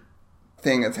weird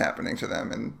thing that's happening to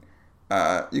them. And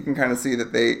you can kind of see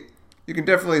that you can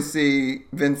definitely see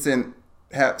Vincent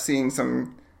seeing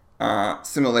some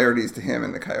similarities to him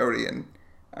and the coyote. And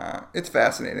it's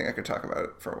fascinating. I could talk about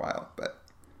it for a while, but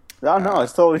no,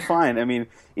 it's totally fine. I mean,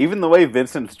 even the way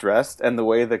Vincent's dressed and the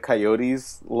way the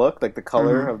coyotes look, like the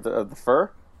color of the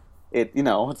fur,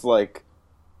 it's like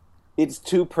it's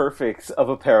too perfect of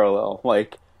a parallel.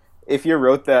 Like if you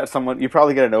wrote that, you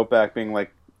probably get a note back being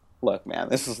like, "Look, man,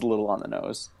 this is a little on the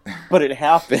nose," but it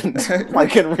happened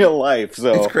like in real life.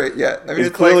 So it's great. Yeah, I mean,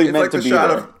 it's clearly meant to be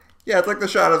there. It's like the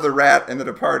shot of the rat in The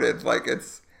Departed. Like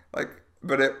it's like,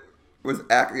 but was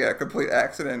a complete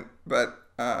accident. But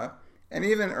and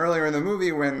even earlier in the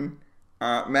movie when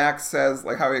Max says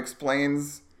like how he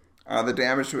explains the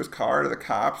damage to his car to the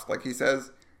cops, like he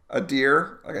says a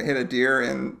deer, like I hit a deer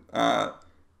in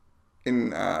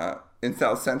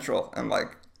South Central, and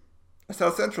like a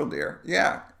South Central deer,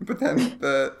 yeah. But then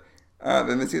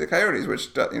then they see the coyotes,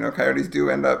 which coyotes do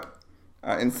end up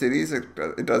in cities.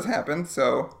 It does happen.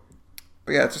 So,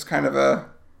 but yeah, it's just kind of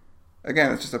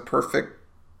it's just a perfect.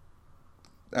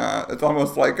 It's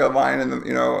almost like a line in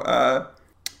the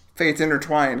fates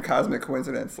intertwined, cosmic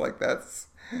coincidence. Like that's,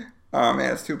 oh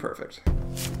man, it's too perfect.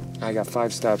 I got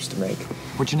 5 stops to make.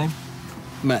 What's your name?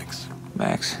 Max.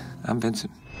 Max. I'm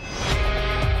Vincent.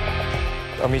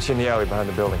 I'll meet you in the alley behind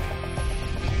the building.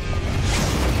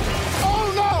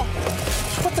 Oh no!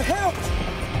 What the hell?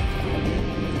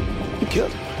 You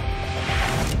killed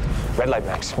him. Red light,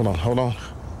 Max. Hold on.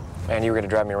 Man, you were gonna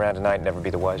drive me around tonight and never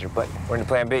be the wiser, but we're into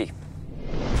plan B.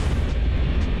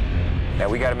 Now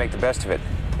we gotta make the best of it.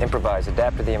 Improvise,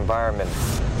 adapt to the environment.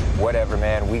 Whatever,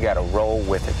 man, we gotta roll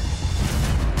with it.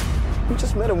 You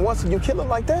just met him once and you kill him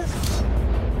like that?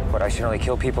 What, I should only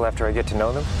kill people after I get to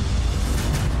know them?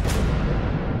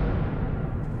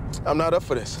 I'm not up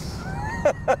for this.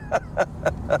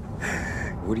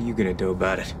 What are you gonna do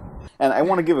about it? And I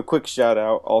want to give a quick shout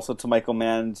out also to Michael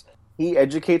Mann. He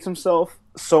educates himself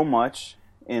so much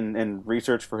in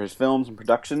research for his films and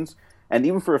productions, and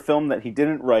even for a film that he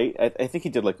didn't write. I think he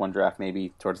did like one draft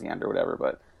maybe towards the end or whatever,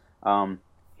 but I'm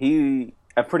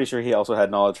pretty sure he also had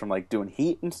knowledge from like doing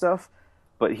Heat and stuff.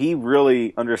 But he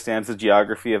really understands the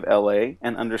geography of LA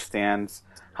and understands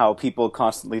how people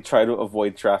constantly try to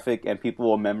avoid traffic, and people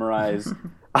will memorize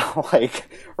like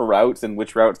routes and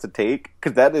which routes to take,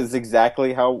 because that is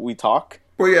exactly how we talk.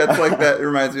 Well, yeah, it's like that. It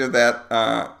reminds me of that,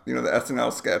 the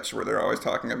SNL sketch where they're always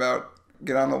talking about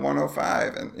get on the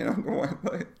 105 and the one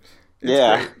like.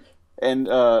 Yeah, great. And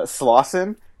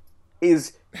Slauson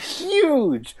is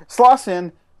huge.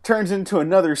 Slauson turns into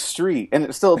another street, and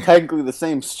it's still technically the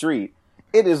same street.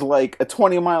 It is like a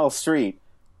 20-mile street.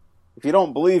 If you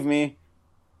don't believe me,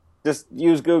 just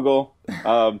use Google.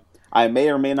 I may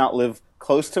or may not live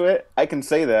close to it. I can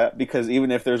say that because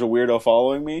even if there's a weirdo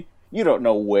following me, you don't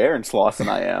know where in Slauson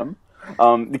I am,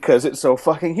 because it's so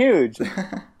fucking huge.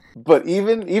 But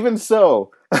even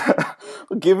so,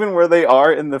 given where they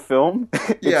are in the film,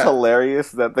 it's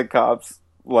hilarious that the cops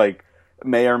like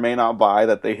may or may not buy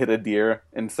that they hit a deer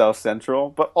in South Central.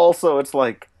 But also, it's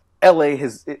like LA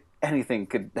anything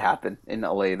could happen in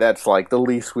LA. That's like the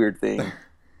least weird thing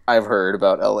I've heard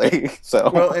about LA. So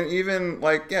well, and even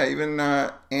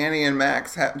Annie and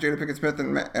Max, Jada Pinkett Smith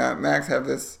and Max have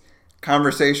this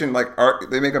conversation. Like,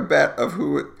 they make a bet of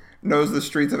who knows the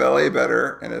streets of LA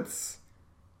better, and it's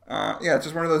it's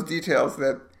just one of those details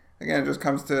that again just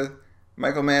comes to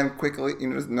Michael Mann quickly.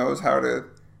 Just knows how to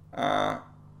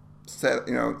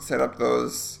set up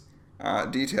those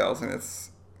details, and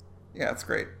it's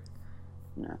great.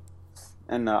 Yeah.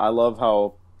 And I love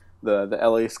how the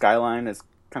LA skyline is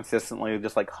consistently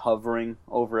just like hovering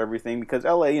over everything, because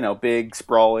LA, big,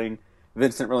 sprawling.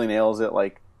 Vincent really nails it.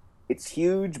 Like, it's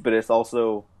huge, but it's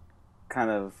also kind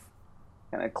of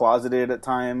closeted at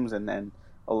times, and then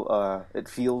it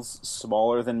feels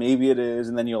smaller than maybe it is,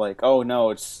 and then you're like, oh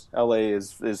no, it's LA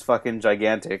is fucking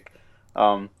gigantic.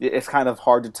 It's kind of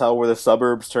hard to tell where the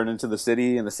suburbs turn into the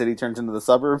city and the city turns into the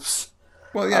suburbs.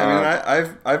 Well, yeah, I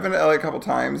mean, I've been to LA a couple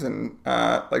times, and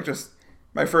just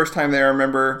my first time there, I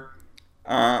remember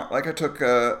I took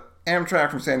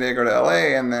Amtrak from San Diego to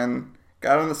LA, and then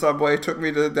got on the subway, took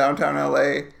me to downtown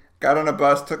LA, got on a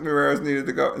bus, took me where I was needed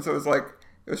to go, and so it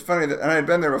was funny that, and I had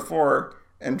been there before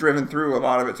and driven through a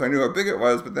lot of it, so I knew how big it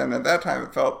was, but then at that time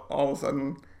it felt all of a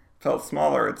sudden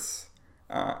smaller. It's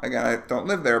again, I don't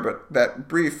live there, but that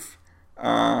brief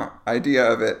idea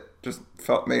of it just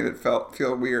made it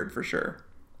feel weird for sure.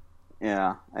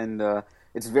 Yeah, and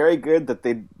it's very good that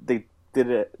they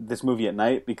did this movie at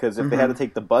night, because if they had to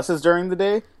take the buses during the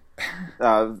day,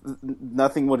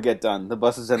 nothing would get done. The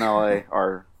buses in LA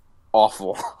are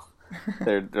awful.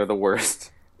 They're the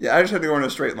worst. Yeah, I just had to go in a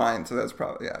straight line, so that's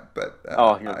probably But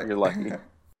you're lucky.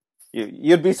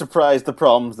 You'd be surprised the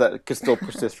problems that could still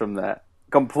persist from that.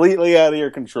 Completely out of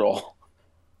your control.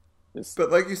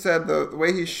 But like you said, the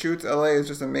way he shoots LA is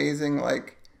just amazing.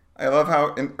 Like, I love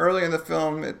how early in the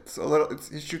film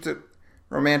he shoots it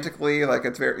romantically. Like,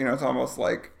 it's very, it's almost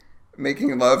like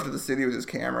making love to the city with his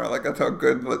camera. Like, that's how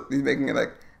good he's making it.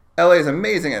 Like, LA is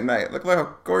amazing at night. Look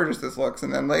how gorgeous this looks.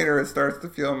 And then later it starts to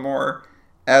feel more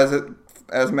as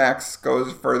Max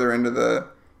goes further into the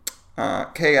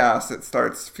chaos. It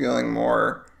starts feeling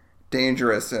more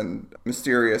dangerous and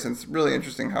mysterious. And it's really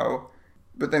interesting how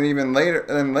but then even later,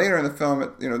 in the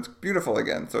film, it's beautiful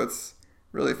again. So it's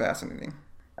really fascinating.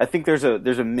 I think there's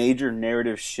a major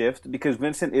narrative shift because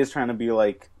Vincent is trying to be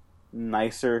like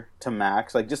nicer to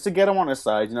Max, like just to get him on his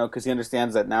side, because he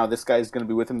understands that now this guy's going to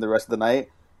be with him the rest of the night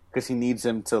because he needs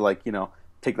him to like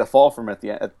take the fall from it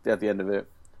at the end of it.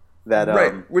 That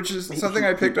right, which is something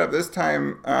I picked up this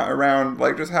time around,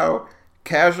 like just how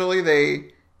casually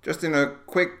they just in a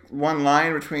quick one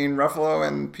line between Ruffalo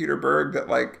and Peter Berg that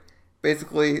like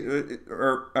basically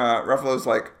Ruffalo's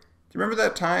like, do you remember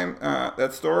that time,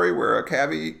 that story where a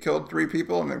cabbie killed 3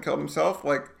 people and then killed himself?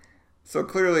 Like, so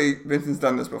clearly Vincent's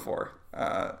done this before.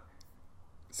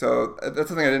 So that's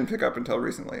something I didn't pick up until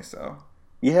recently. So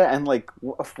yeah, and like,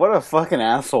 what a fucking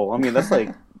asshole. I mean, that's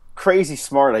like crazy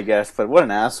smart, I guess, but what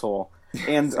an asshole.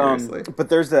 And but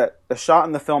there's a shot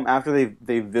in the film after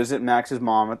they visit Max's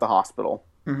mom at the hospital,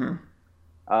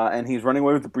 and he's running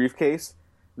away with the briefcase.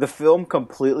 The film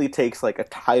completely takes like a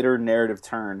tighter narrative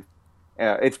turn.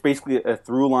 It's basically a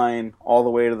through line all the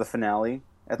way to the finale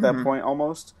at that point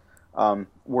almost,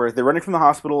 where they're running from the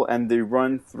hospital and they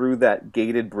run through that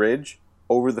gated bridge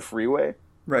over the freeway.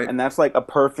 Right. And that's like a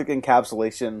perfect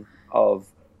encapsulation of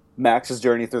Max's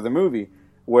journey through the movie,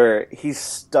 where he's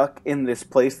stuck in this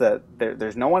place that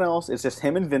there's no one else. It's just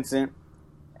him and Vincent,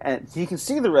 and he can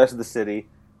see the rest of the city.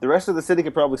 The rest of the city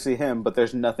could probably see him, but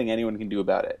there's nothing anyone can do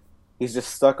about it. He's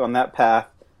just stuck on that path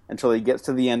until he gets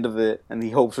to the end of it, and he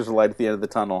hopes there's a light at the end of the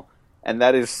tunnel. And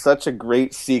that is such a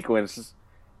great sequence.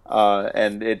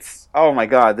 And it's, oh my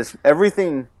god,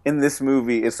 everything in this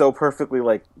movie is so perfectly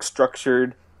like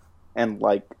structured and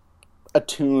like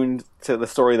attuned to the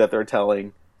story that they're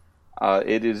telling.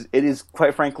 It is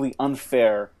quite frankly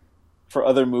unfair for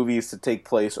other movies to take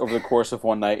place over the course of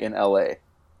one night in LA.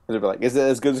 They'd be like, is it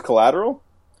as good as Collateral?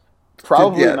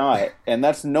 Probably not, and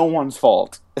that's no one's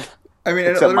fault. I mean,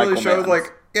 it literally shows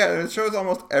like, yeah, it shows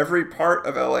almost every part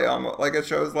of LA. Almost like it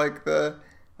shows like they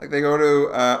go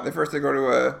to they go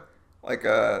to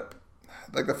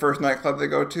the first nightclub they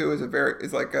go to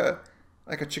is like a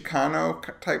Chicano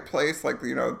type place. Like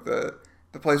the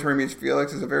place where he meets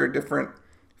Felix is a very different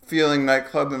feeling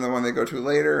nightclub than the one they go to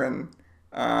later. And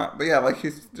but yeah, like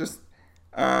he's just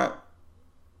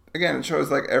again, it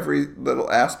shows like every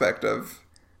little aspect of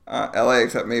LA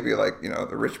except maybe like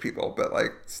the rich people. But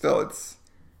like still, it's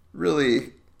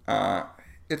really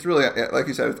like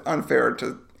you said, it's unfair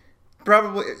to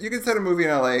probably you could set a movie in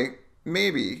LA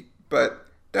maybe, but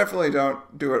definitely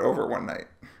don't do it over one night.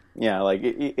 Yeah, like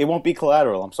it won't be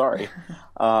Collateral. I'm sorry,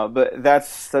 but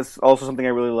that's also something I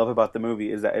really love about the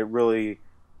movie is that it really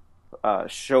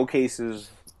showcases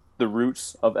the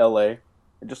roots of LA.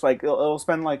 Just like it'll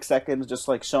spend like seconds just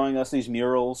like showing us these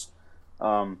murals,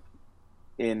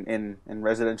 in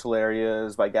residential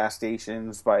areas, by gas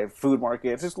stations, by food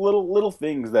markets, just little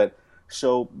things that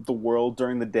show the world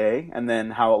during the day, and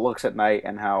then how it looks at night,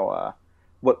 and how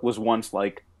what was once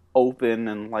like open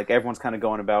and like everyone's kind of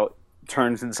going about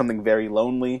turns into something very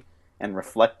lonely and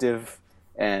reflective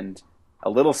and a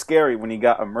little scary when you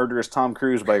got a murderous Tom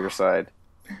Cruise by your side.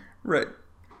 Right.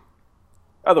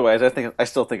 Otherwise, I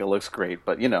still think it looks great,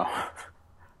 but yeah.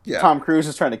 Tom Cruise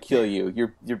is trying to kill you.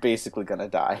 You're basically gonna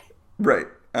die. Right.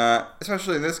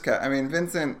 Especially this cat. I mean,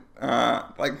 Vincent.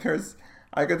 I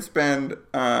could spend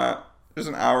just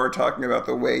an hour talking about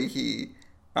the way he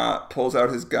pulls out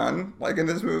his gun, like in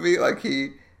this movie. Like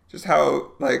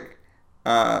how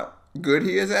good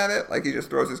he is at it. Like he just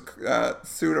throws his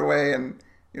suit away and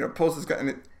pulls his gun.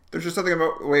 And there's just something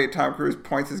about the way Tom Cruise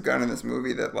points his gun in this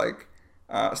movie that like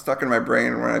stuck in my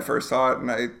brain when I first saw it,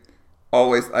 and I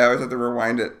always have to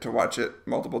rewind it to watch it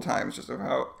multiple times just of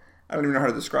how I don't even know how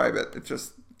to describe it. It's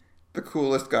just the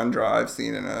coolest gun draw I've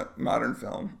seen in a modern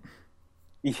film.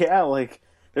 Yeah, like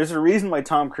there's a reason why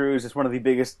Tom Cruise is one of the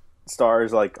biggest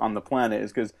stars like on the planet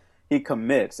is because he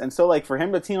commits, and so like for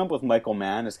him to team up with Michael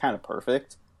Mann is kind of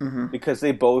perfect because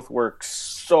they both work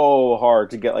so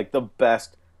hard to get like the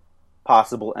best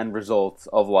possible end results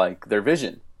of like their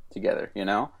vision together,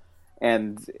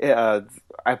 and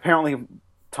apparently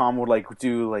Tom would like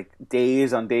do like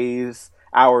days on days,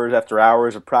 hours after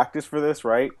hours of practice for this,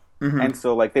 right? And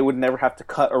so like they would never have to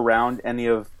cut around any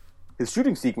of his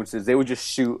shooting sequences. They would just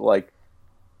shoot like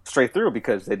straight through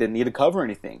because they didn't need to cover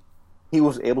anything. He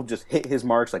was able to just hit his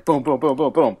marks like boom, boom, boom,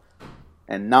 boom, boom,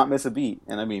 and not miss a beat.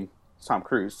 And I mean, it's Tom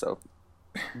Cruise, so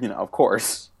of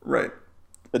course, right?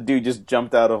 The dude just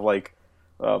jumped out of like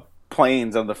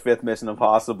planes on the 5th Mission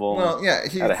Impossible. Well, yeah,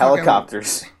 he out of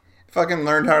helicopters. Fucking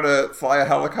learned how to fly a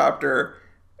helicopter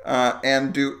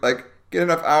and do like get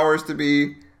enough hours to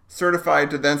be certified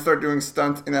to then start doing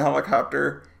stunts in a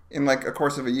helicopter in like a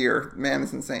course of a year. Man,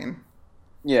 it's insane.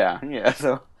 Yeah.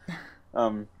 So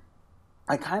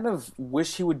I kind of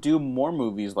wish he would do more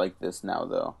movies like this now,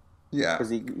 though. Yeah. Because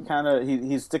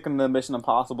he's sticking to the Mission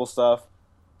Impossible stuff.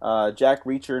 Jack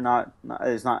Reacher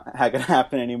is not going to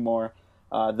happen anymore.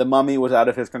 The Mummy was out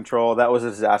of his control. That was a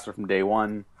disaster from day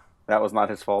one. That was not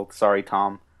his fault. Sorry,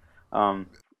 Tom.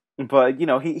 But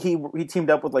he teamed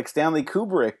up with like Stanley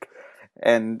Kubrick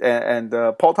and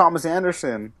Paul Thomas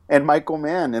Anderson and Michael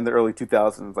Mann in the early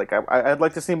 2000s. Like I'd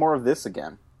like to see more of this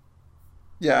again.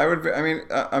 Yeah, I would. I mean,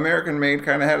 American Made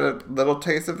kind of had a little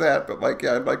taste of that, but like,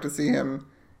 yeah, I'd like to see him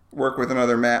work with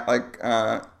another Matt. Like,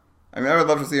 I mean, I would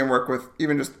love to see him work with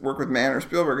Mann or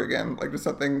Spielberg again. Like, just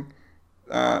something.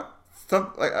 Like,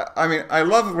 I mean, I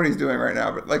love what he's doing right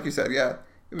now, but like you said, yeah,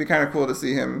 it'd be kind of cool to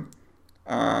see him.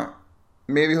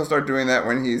 Maybe he'll start doing that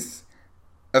when he's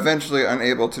eventually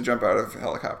unable to jump out of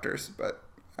helicopters, but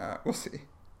we'll see.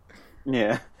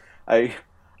 Yeah, I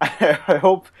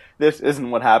hope this isn't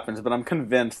what happens, but I'm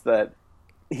convinced that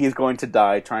he's going to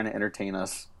die trying to entertain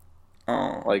us.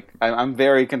 Oh. Like, I'm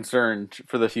very concerned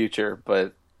for the future,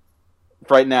 but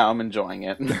right now I'm enjoying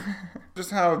it.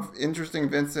 Just how interesting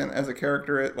Vincent as a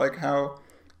character is, like how,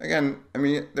 again, I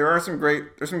mean, there's some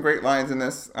great lines in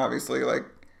this, obviously, like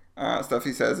stuff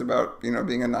he says about,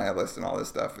 being a nihilist and all this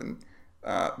stuff, and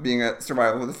being a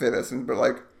survival of the fittest, but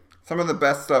like some of the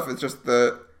best stuff is just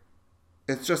the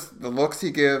looks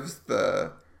he gives,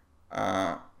 the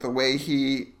way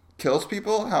he kills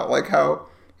people, how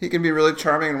he can be really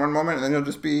charming in one moment and then he'll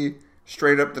just be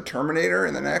straight up the Terminator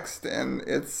in the next, and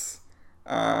it's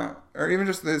or even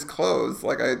just his clothes.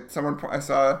 Like I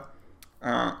saw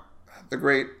the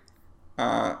great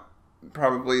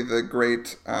probably the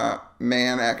great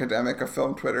man academic of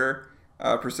film Twitter,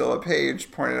 Priscilla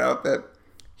Page, pointed out that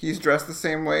he's dressed the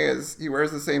same way as he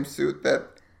wears the same suit that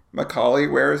Macaulay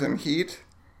wears in Heat,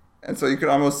 and so you could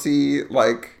almost see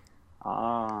like,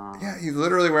 yeah, he's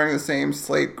literally wearing the same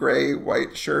slate gray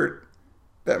white shirt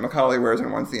that Macaulay wears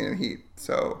in one scene in Heat.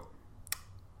 So,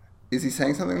 is he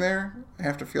saying something there? I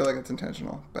have to feel like it's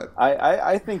intentional, but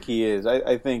I think he is.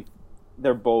 I think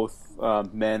they're both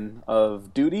men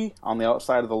of duty on the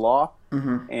outside of the law,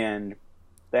 and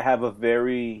they have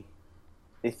they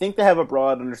think they have a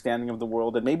broad understanding of the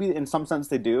world, and maybe in some sense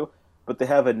they do, but they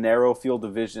have a narrow field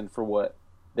of vision for what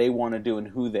they want to do and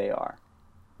who they are.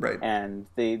 Right. And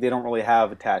they don't really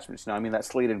have attachments. I mean, that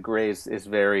slated gray is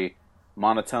very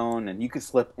monotone, and you could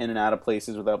slip in and out of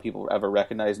places without people ever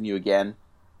recognizing you again.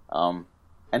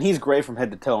 And he's gray from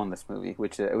head to toe in this movie,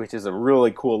 which is a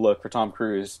really cool look for Tom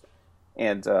Cruise.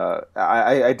 And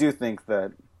I do think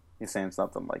that he's saying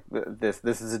something like this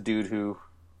is a dude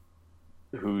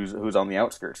who's on the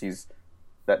outskirts. He's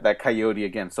that coyote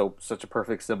again, such a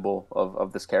perfect symbol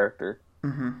of this character.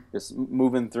 Just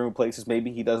moving through places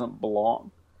maybe he doesn't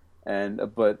belong,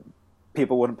 but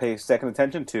people wouldn't pay second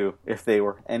attention to if they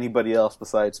were anybody else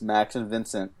besides Max and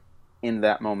Vincent in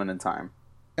that moment in time.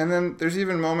 And then there's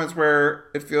even moments where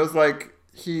it feels like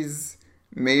he's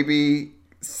maybe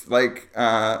like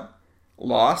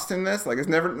lost in this. Like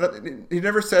he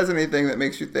never says anything that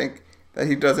makes you think that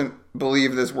he doesn't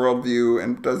believe this worldview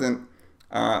and doesn't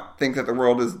think that the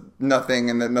world is nothing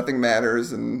and that nothing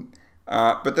matters. And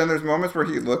but then there's moments where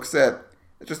he looks at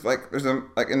just like there's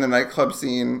like in the nightclub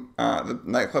scene, the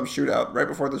nightclub shootout, right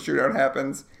before the shootout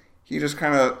happens, he just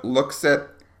kind of looks at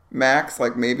Max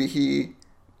like maybe he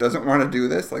doesn't want to do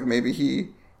this, like maybe he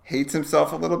hates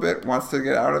himself a little bit, wants to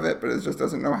get out of it, but it just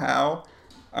doesn't know how.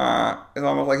 It's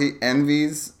almost like he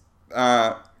envies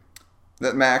that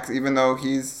Max, even though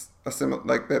he's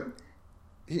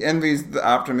he envies the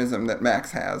optimism that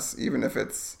Max has, even if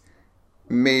it's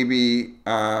maybe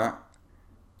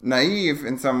naive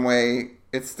in some way.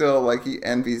 It's still like he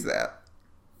envies that.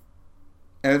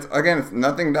 And it's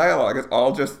nothing dialogue. It's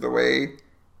all just the way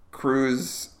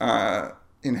Cruise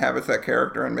inhabits that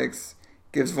character and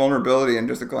gives vulnerability in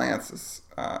just a glance.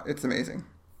 It's amazing.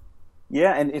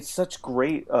 Yeah, and it's such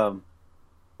great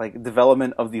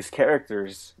development of these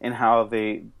characters and how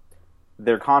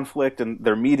their conflict and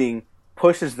their meeting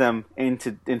pushes them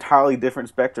into entirely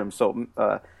different spectrums. So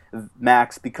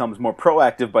Max becomes more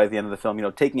proactive by the end of the film,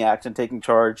 taking action, taking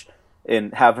charge,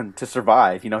 and having to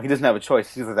survive. He doesn't have a choice.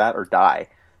 It's either that or die.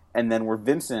 And then where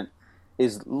Vincent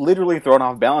is literally thrown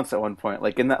off balance at one point,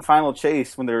 like in that final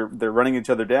chase when they're running each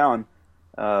other down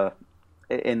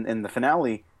in the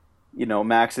finale,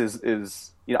 Max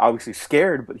is obviously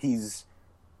scared, but he's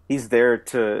there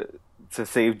to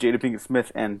save Jada Pinkett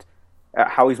Smith, and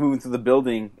how he's moving through the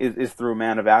building is through a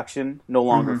man of action, no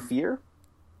longer fear,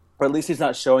 or at least he's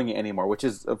not showing it anymore, which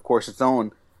is of course its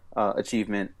own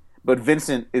achievement. But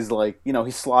Vincent is like, he's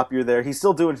sloppier there. He's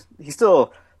still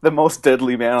the most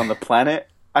deadly man on the planet,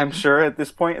 I'm sure, at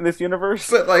this point in this universe.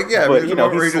 But like, yeah, but there's you a know,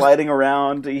 moment where he's he just- sliding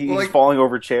around, he's Well, like- falling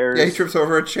over chairs. Yeah, he trips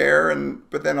over a chair,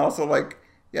 but then also like,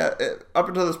 yeah, up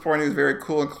until this point he was very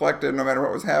cool and collected no matter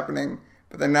what was happening.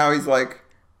 But then now he's like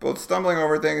both stumbling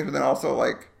over things, but then also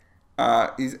like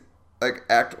he's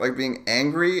like being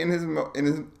angry in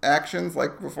his actions.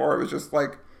 Like before, it was just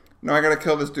like, no, I gotta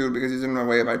kill this dude because he's in my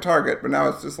way of my target. But now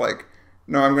it's just like,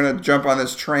 no, I'm gonna jump on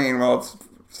this train while it's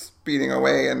speeding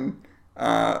away and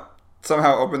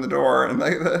somehow open the door and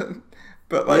like that.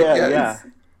 But like,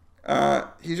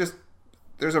 he just,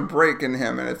 there's a break in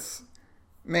him, and it's,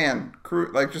 man,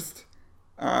 Cruz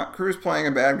playing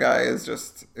a bad guy is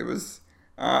just, it was,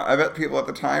 I bet people at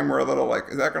the time were a little like,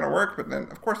 is that going to work? But then,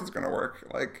 of course it's going to work.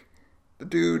 Like, the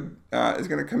dude is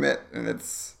going to commit, and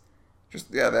it's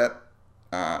just, the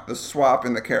swap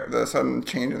in the sudden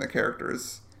change in the character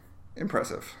is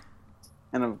impressive.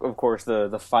 And of course,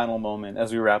 the final moment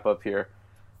as we wrap up here,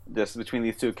 just between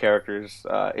these two characters,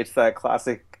 it's that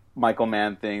classic Michael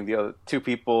Mann thing. The other two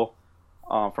people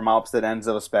from opposite ends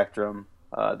of a spectrum,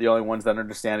 the only ones that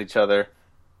understand each other,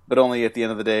 but only at the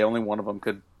end of the day, only one of them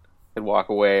could walk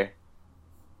away.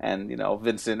 And you know,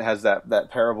 Vincent has that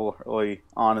parable early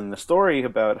on in the story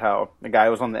about how the guy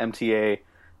who was on the MTA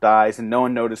dies, and no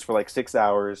one noticed for like 6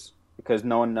 hours because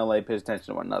no one in LA pays attention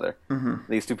to one another. Mm-hmm.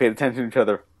 These two paid attention to each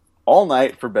other all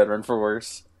night, for better and for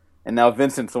worse. And now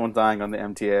Vincent's the one dying on the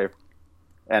MTA,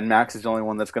 and Max is the only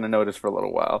one that's going to notice for a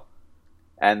little while.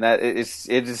 And it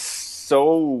is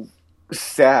so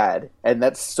sad, and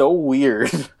that's so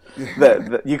weird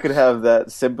that you could have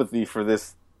that sympathy for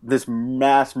this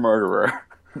mass murderer.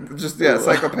 Just,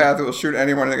 psychopath who will shoot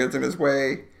anyone that gets in his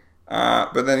way.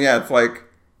 But then, it's like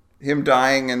him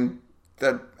dying, and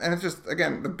it's just,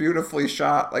 again, the beautifully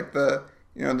shot, like the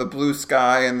blue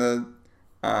sky and the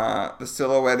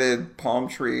silhouetted palm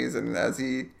trees, and as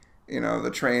he,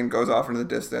 the train goes off into the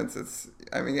distance,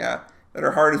 that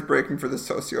her heart is breaking for the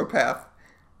sociopath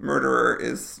murderer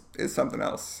is something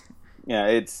else. Yeah,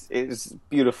 it's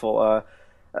beautiful.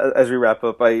 As we wrap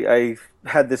up, I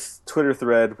had this Twitter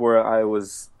thread where I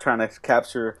was trying to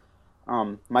capture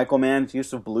Michael Mann's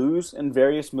use of blues in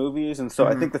various movies, and so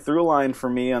I think the through line for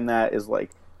me on that is like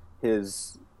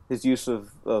his use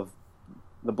of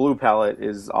the blue palette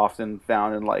is often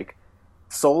found in like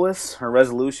solace or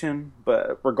resolution,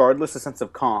 but regardless, a sense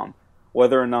of calm.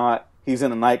 Whether or not he's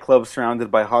in a nightclub surrounded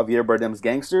by Javier Bardem's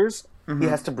gangsters, he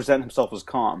has to present himself as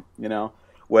calm,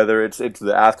 Whether it's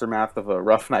the aftermath of a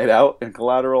rough night out in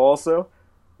Collateral also,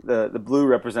 the blue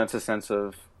represents a sense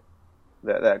of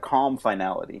that calm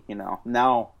finality,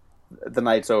 Now the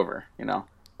night's over,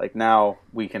 Like now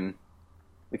we can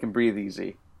breathe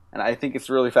easy. And I think it's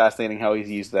really fascinating how he's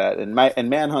used that. And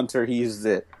Manhunter, he uses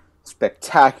it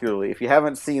spectacularly. If you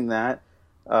haven't seen that,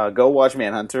 go watch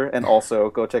Manhunter, and also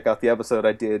go check out the episode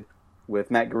I did with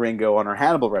Matt Garingo on our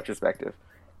Hannibal retrospective.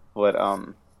 But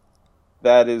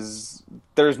there's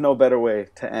no better way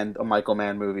to end a Michael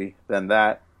Mann movie than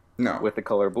that. No. With the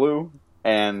color blue.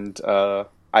 And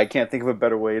I can't think of a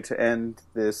better way to end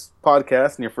this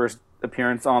podcast and your first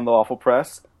appearance on The Lawful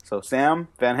Press. So Sam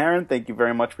Van Haren, thank you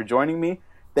very much for joining me.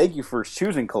 Thank you for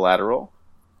choosing Collateral.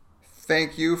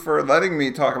 Thank you for letting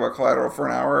me talk about Collateral for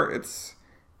an hour. It's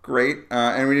great.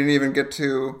 And we didn't even get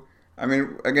to,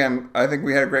 again, I think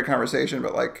we had a great conversation,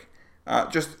 but like,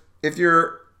 just if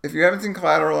you haven't seen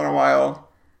Collateral in a while,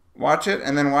 watch it,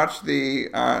 and then watch the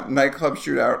nightclub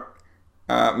shootout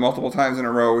multiple times in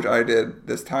a row, which I did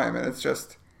this time. And it's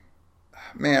just,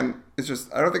 man,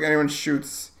 I don't think anyone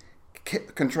shoots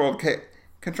controlled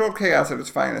chaos at its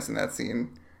finest in that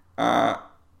scene.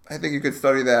 I think you could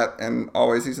study that and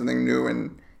always see something new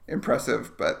and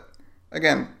impressive. But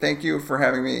again, thank you for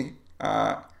having me.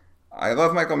 I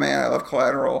love Michael Mann. I love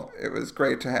Collateral. It was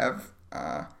great to have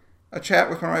a chat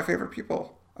with one of my favorite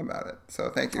people about it. So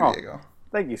thank you, Diego.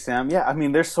 Thank you, Sam. Yeah,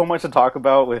 there's so much to talk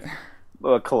about with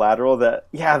Collateral that,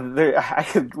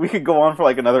 we could go on for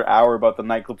like another hour about the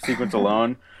nightclub sequence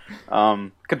alone.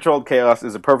 Controlled chaos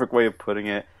is a perfect way of putting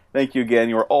it. Thank you again.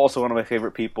 You are also one of my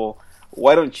favorite people.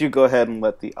 Why don't you go ahead and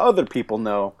let the other people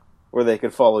know where they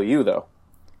could follow you, though?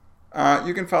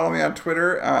 You can follow me on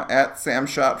Twitter at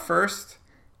SamShotFirst.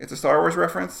 It's a Star Wars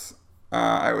reference.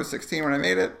 I was 16 when I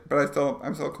made it, but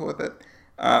I'm still cool with it.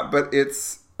 But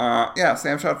it's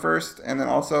SamShotFirst, and then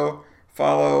also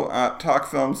follow Talk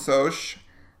Film Soch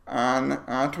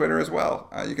on Twitter as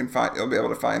well. You'll be able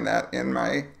to find that in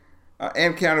my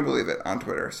and Keanu Believe It on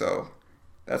Twitter. So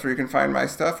that's where you can find my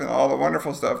stuff and all the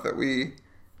wonderful stuff that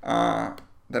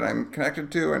that I'm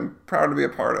connected to and proud to be a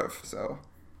part of. So,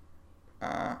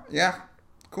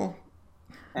 cool.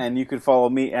 And you can follow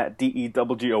me at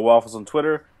DEWGO Waffles on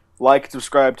Twitter like and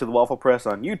subscribe to the Waffle Press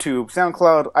on YouTube,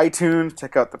 SoundCloud, iTunes.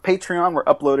 Check out the Patreon. We're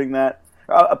updating that,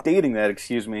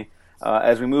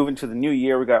 as we move into the new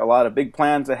year. We got a lot of big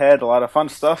plans ahead, a lot of fun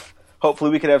stuff.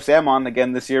 Hopefully we could have Sam on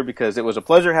again this year, because it was a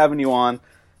pleasure having you on.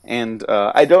 And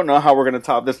I don't know how we're going to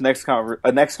top this next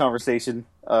conversation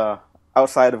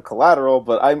outside of Collateral,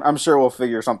 but I'm sure we'll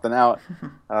figure something out.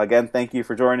 Again, thank you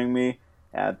for joining me.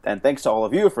 And thanks to all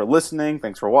of you for listening.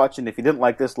 Thanks for watching. If you didn't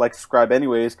like this, like, subscribe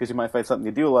anyways, because you might find something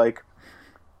you do like.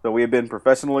 So we have been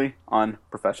professionally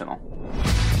unprofessional.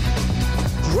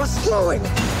 What's going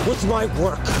with my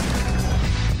work?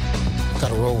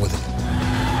 Gotta roll with it.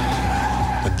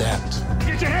 Adapt.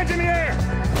 Get your hands in the air!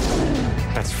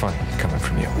 That's funny, coming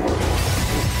from you.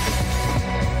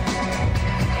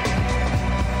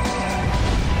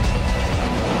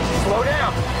 Slow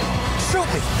down!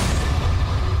 Shoot me!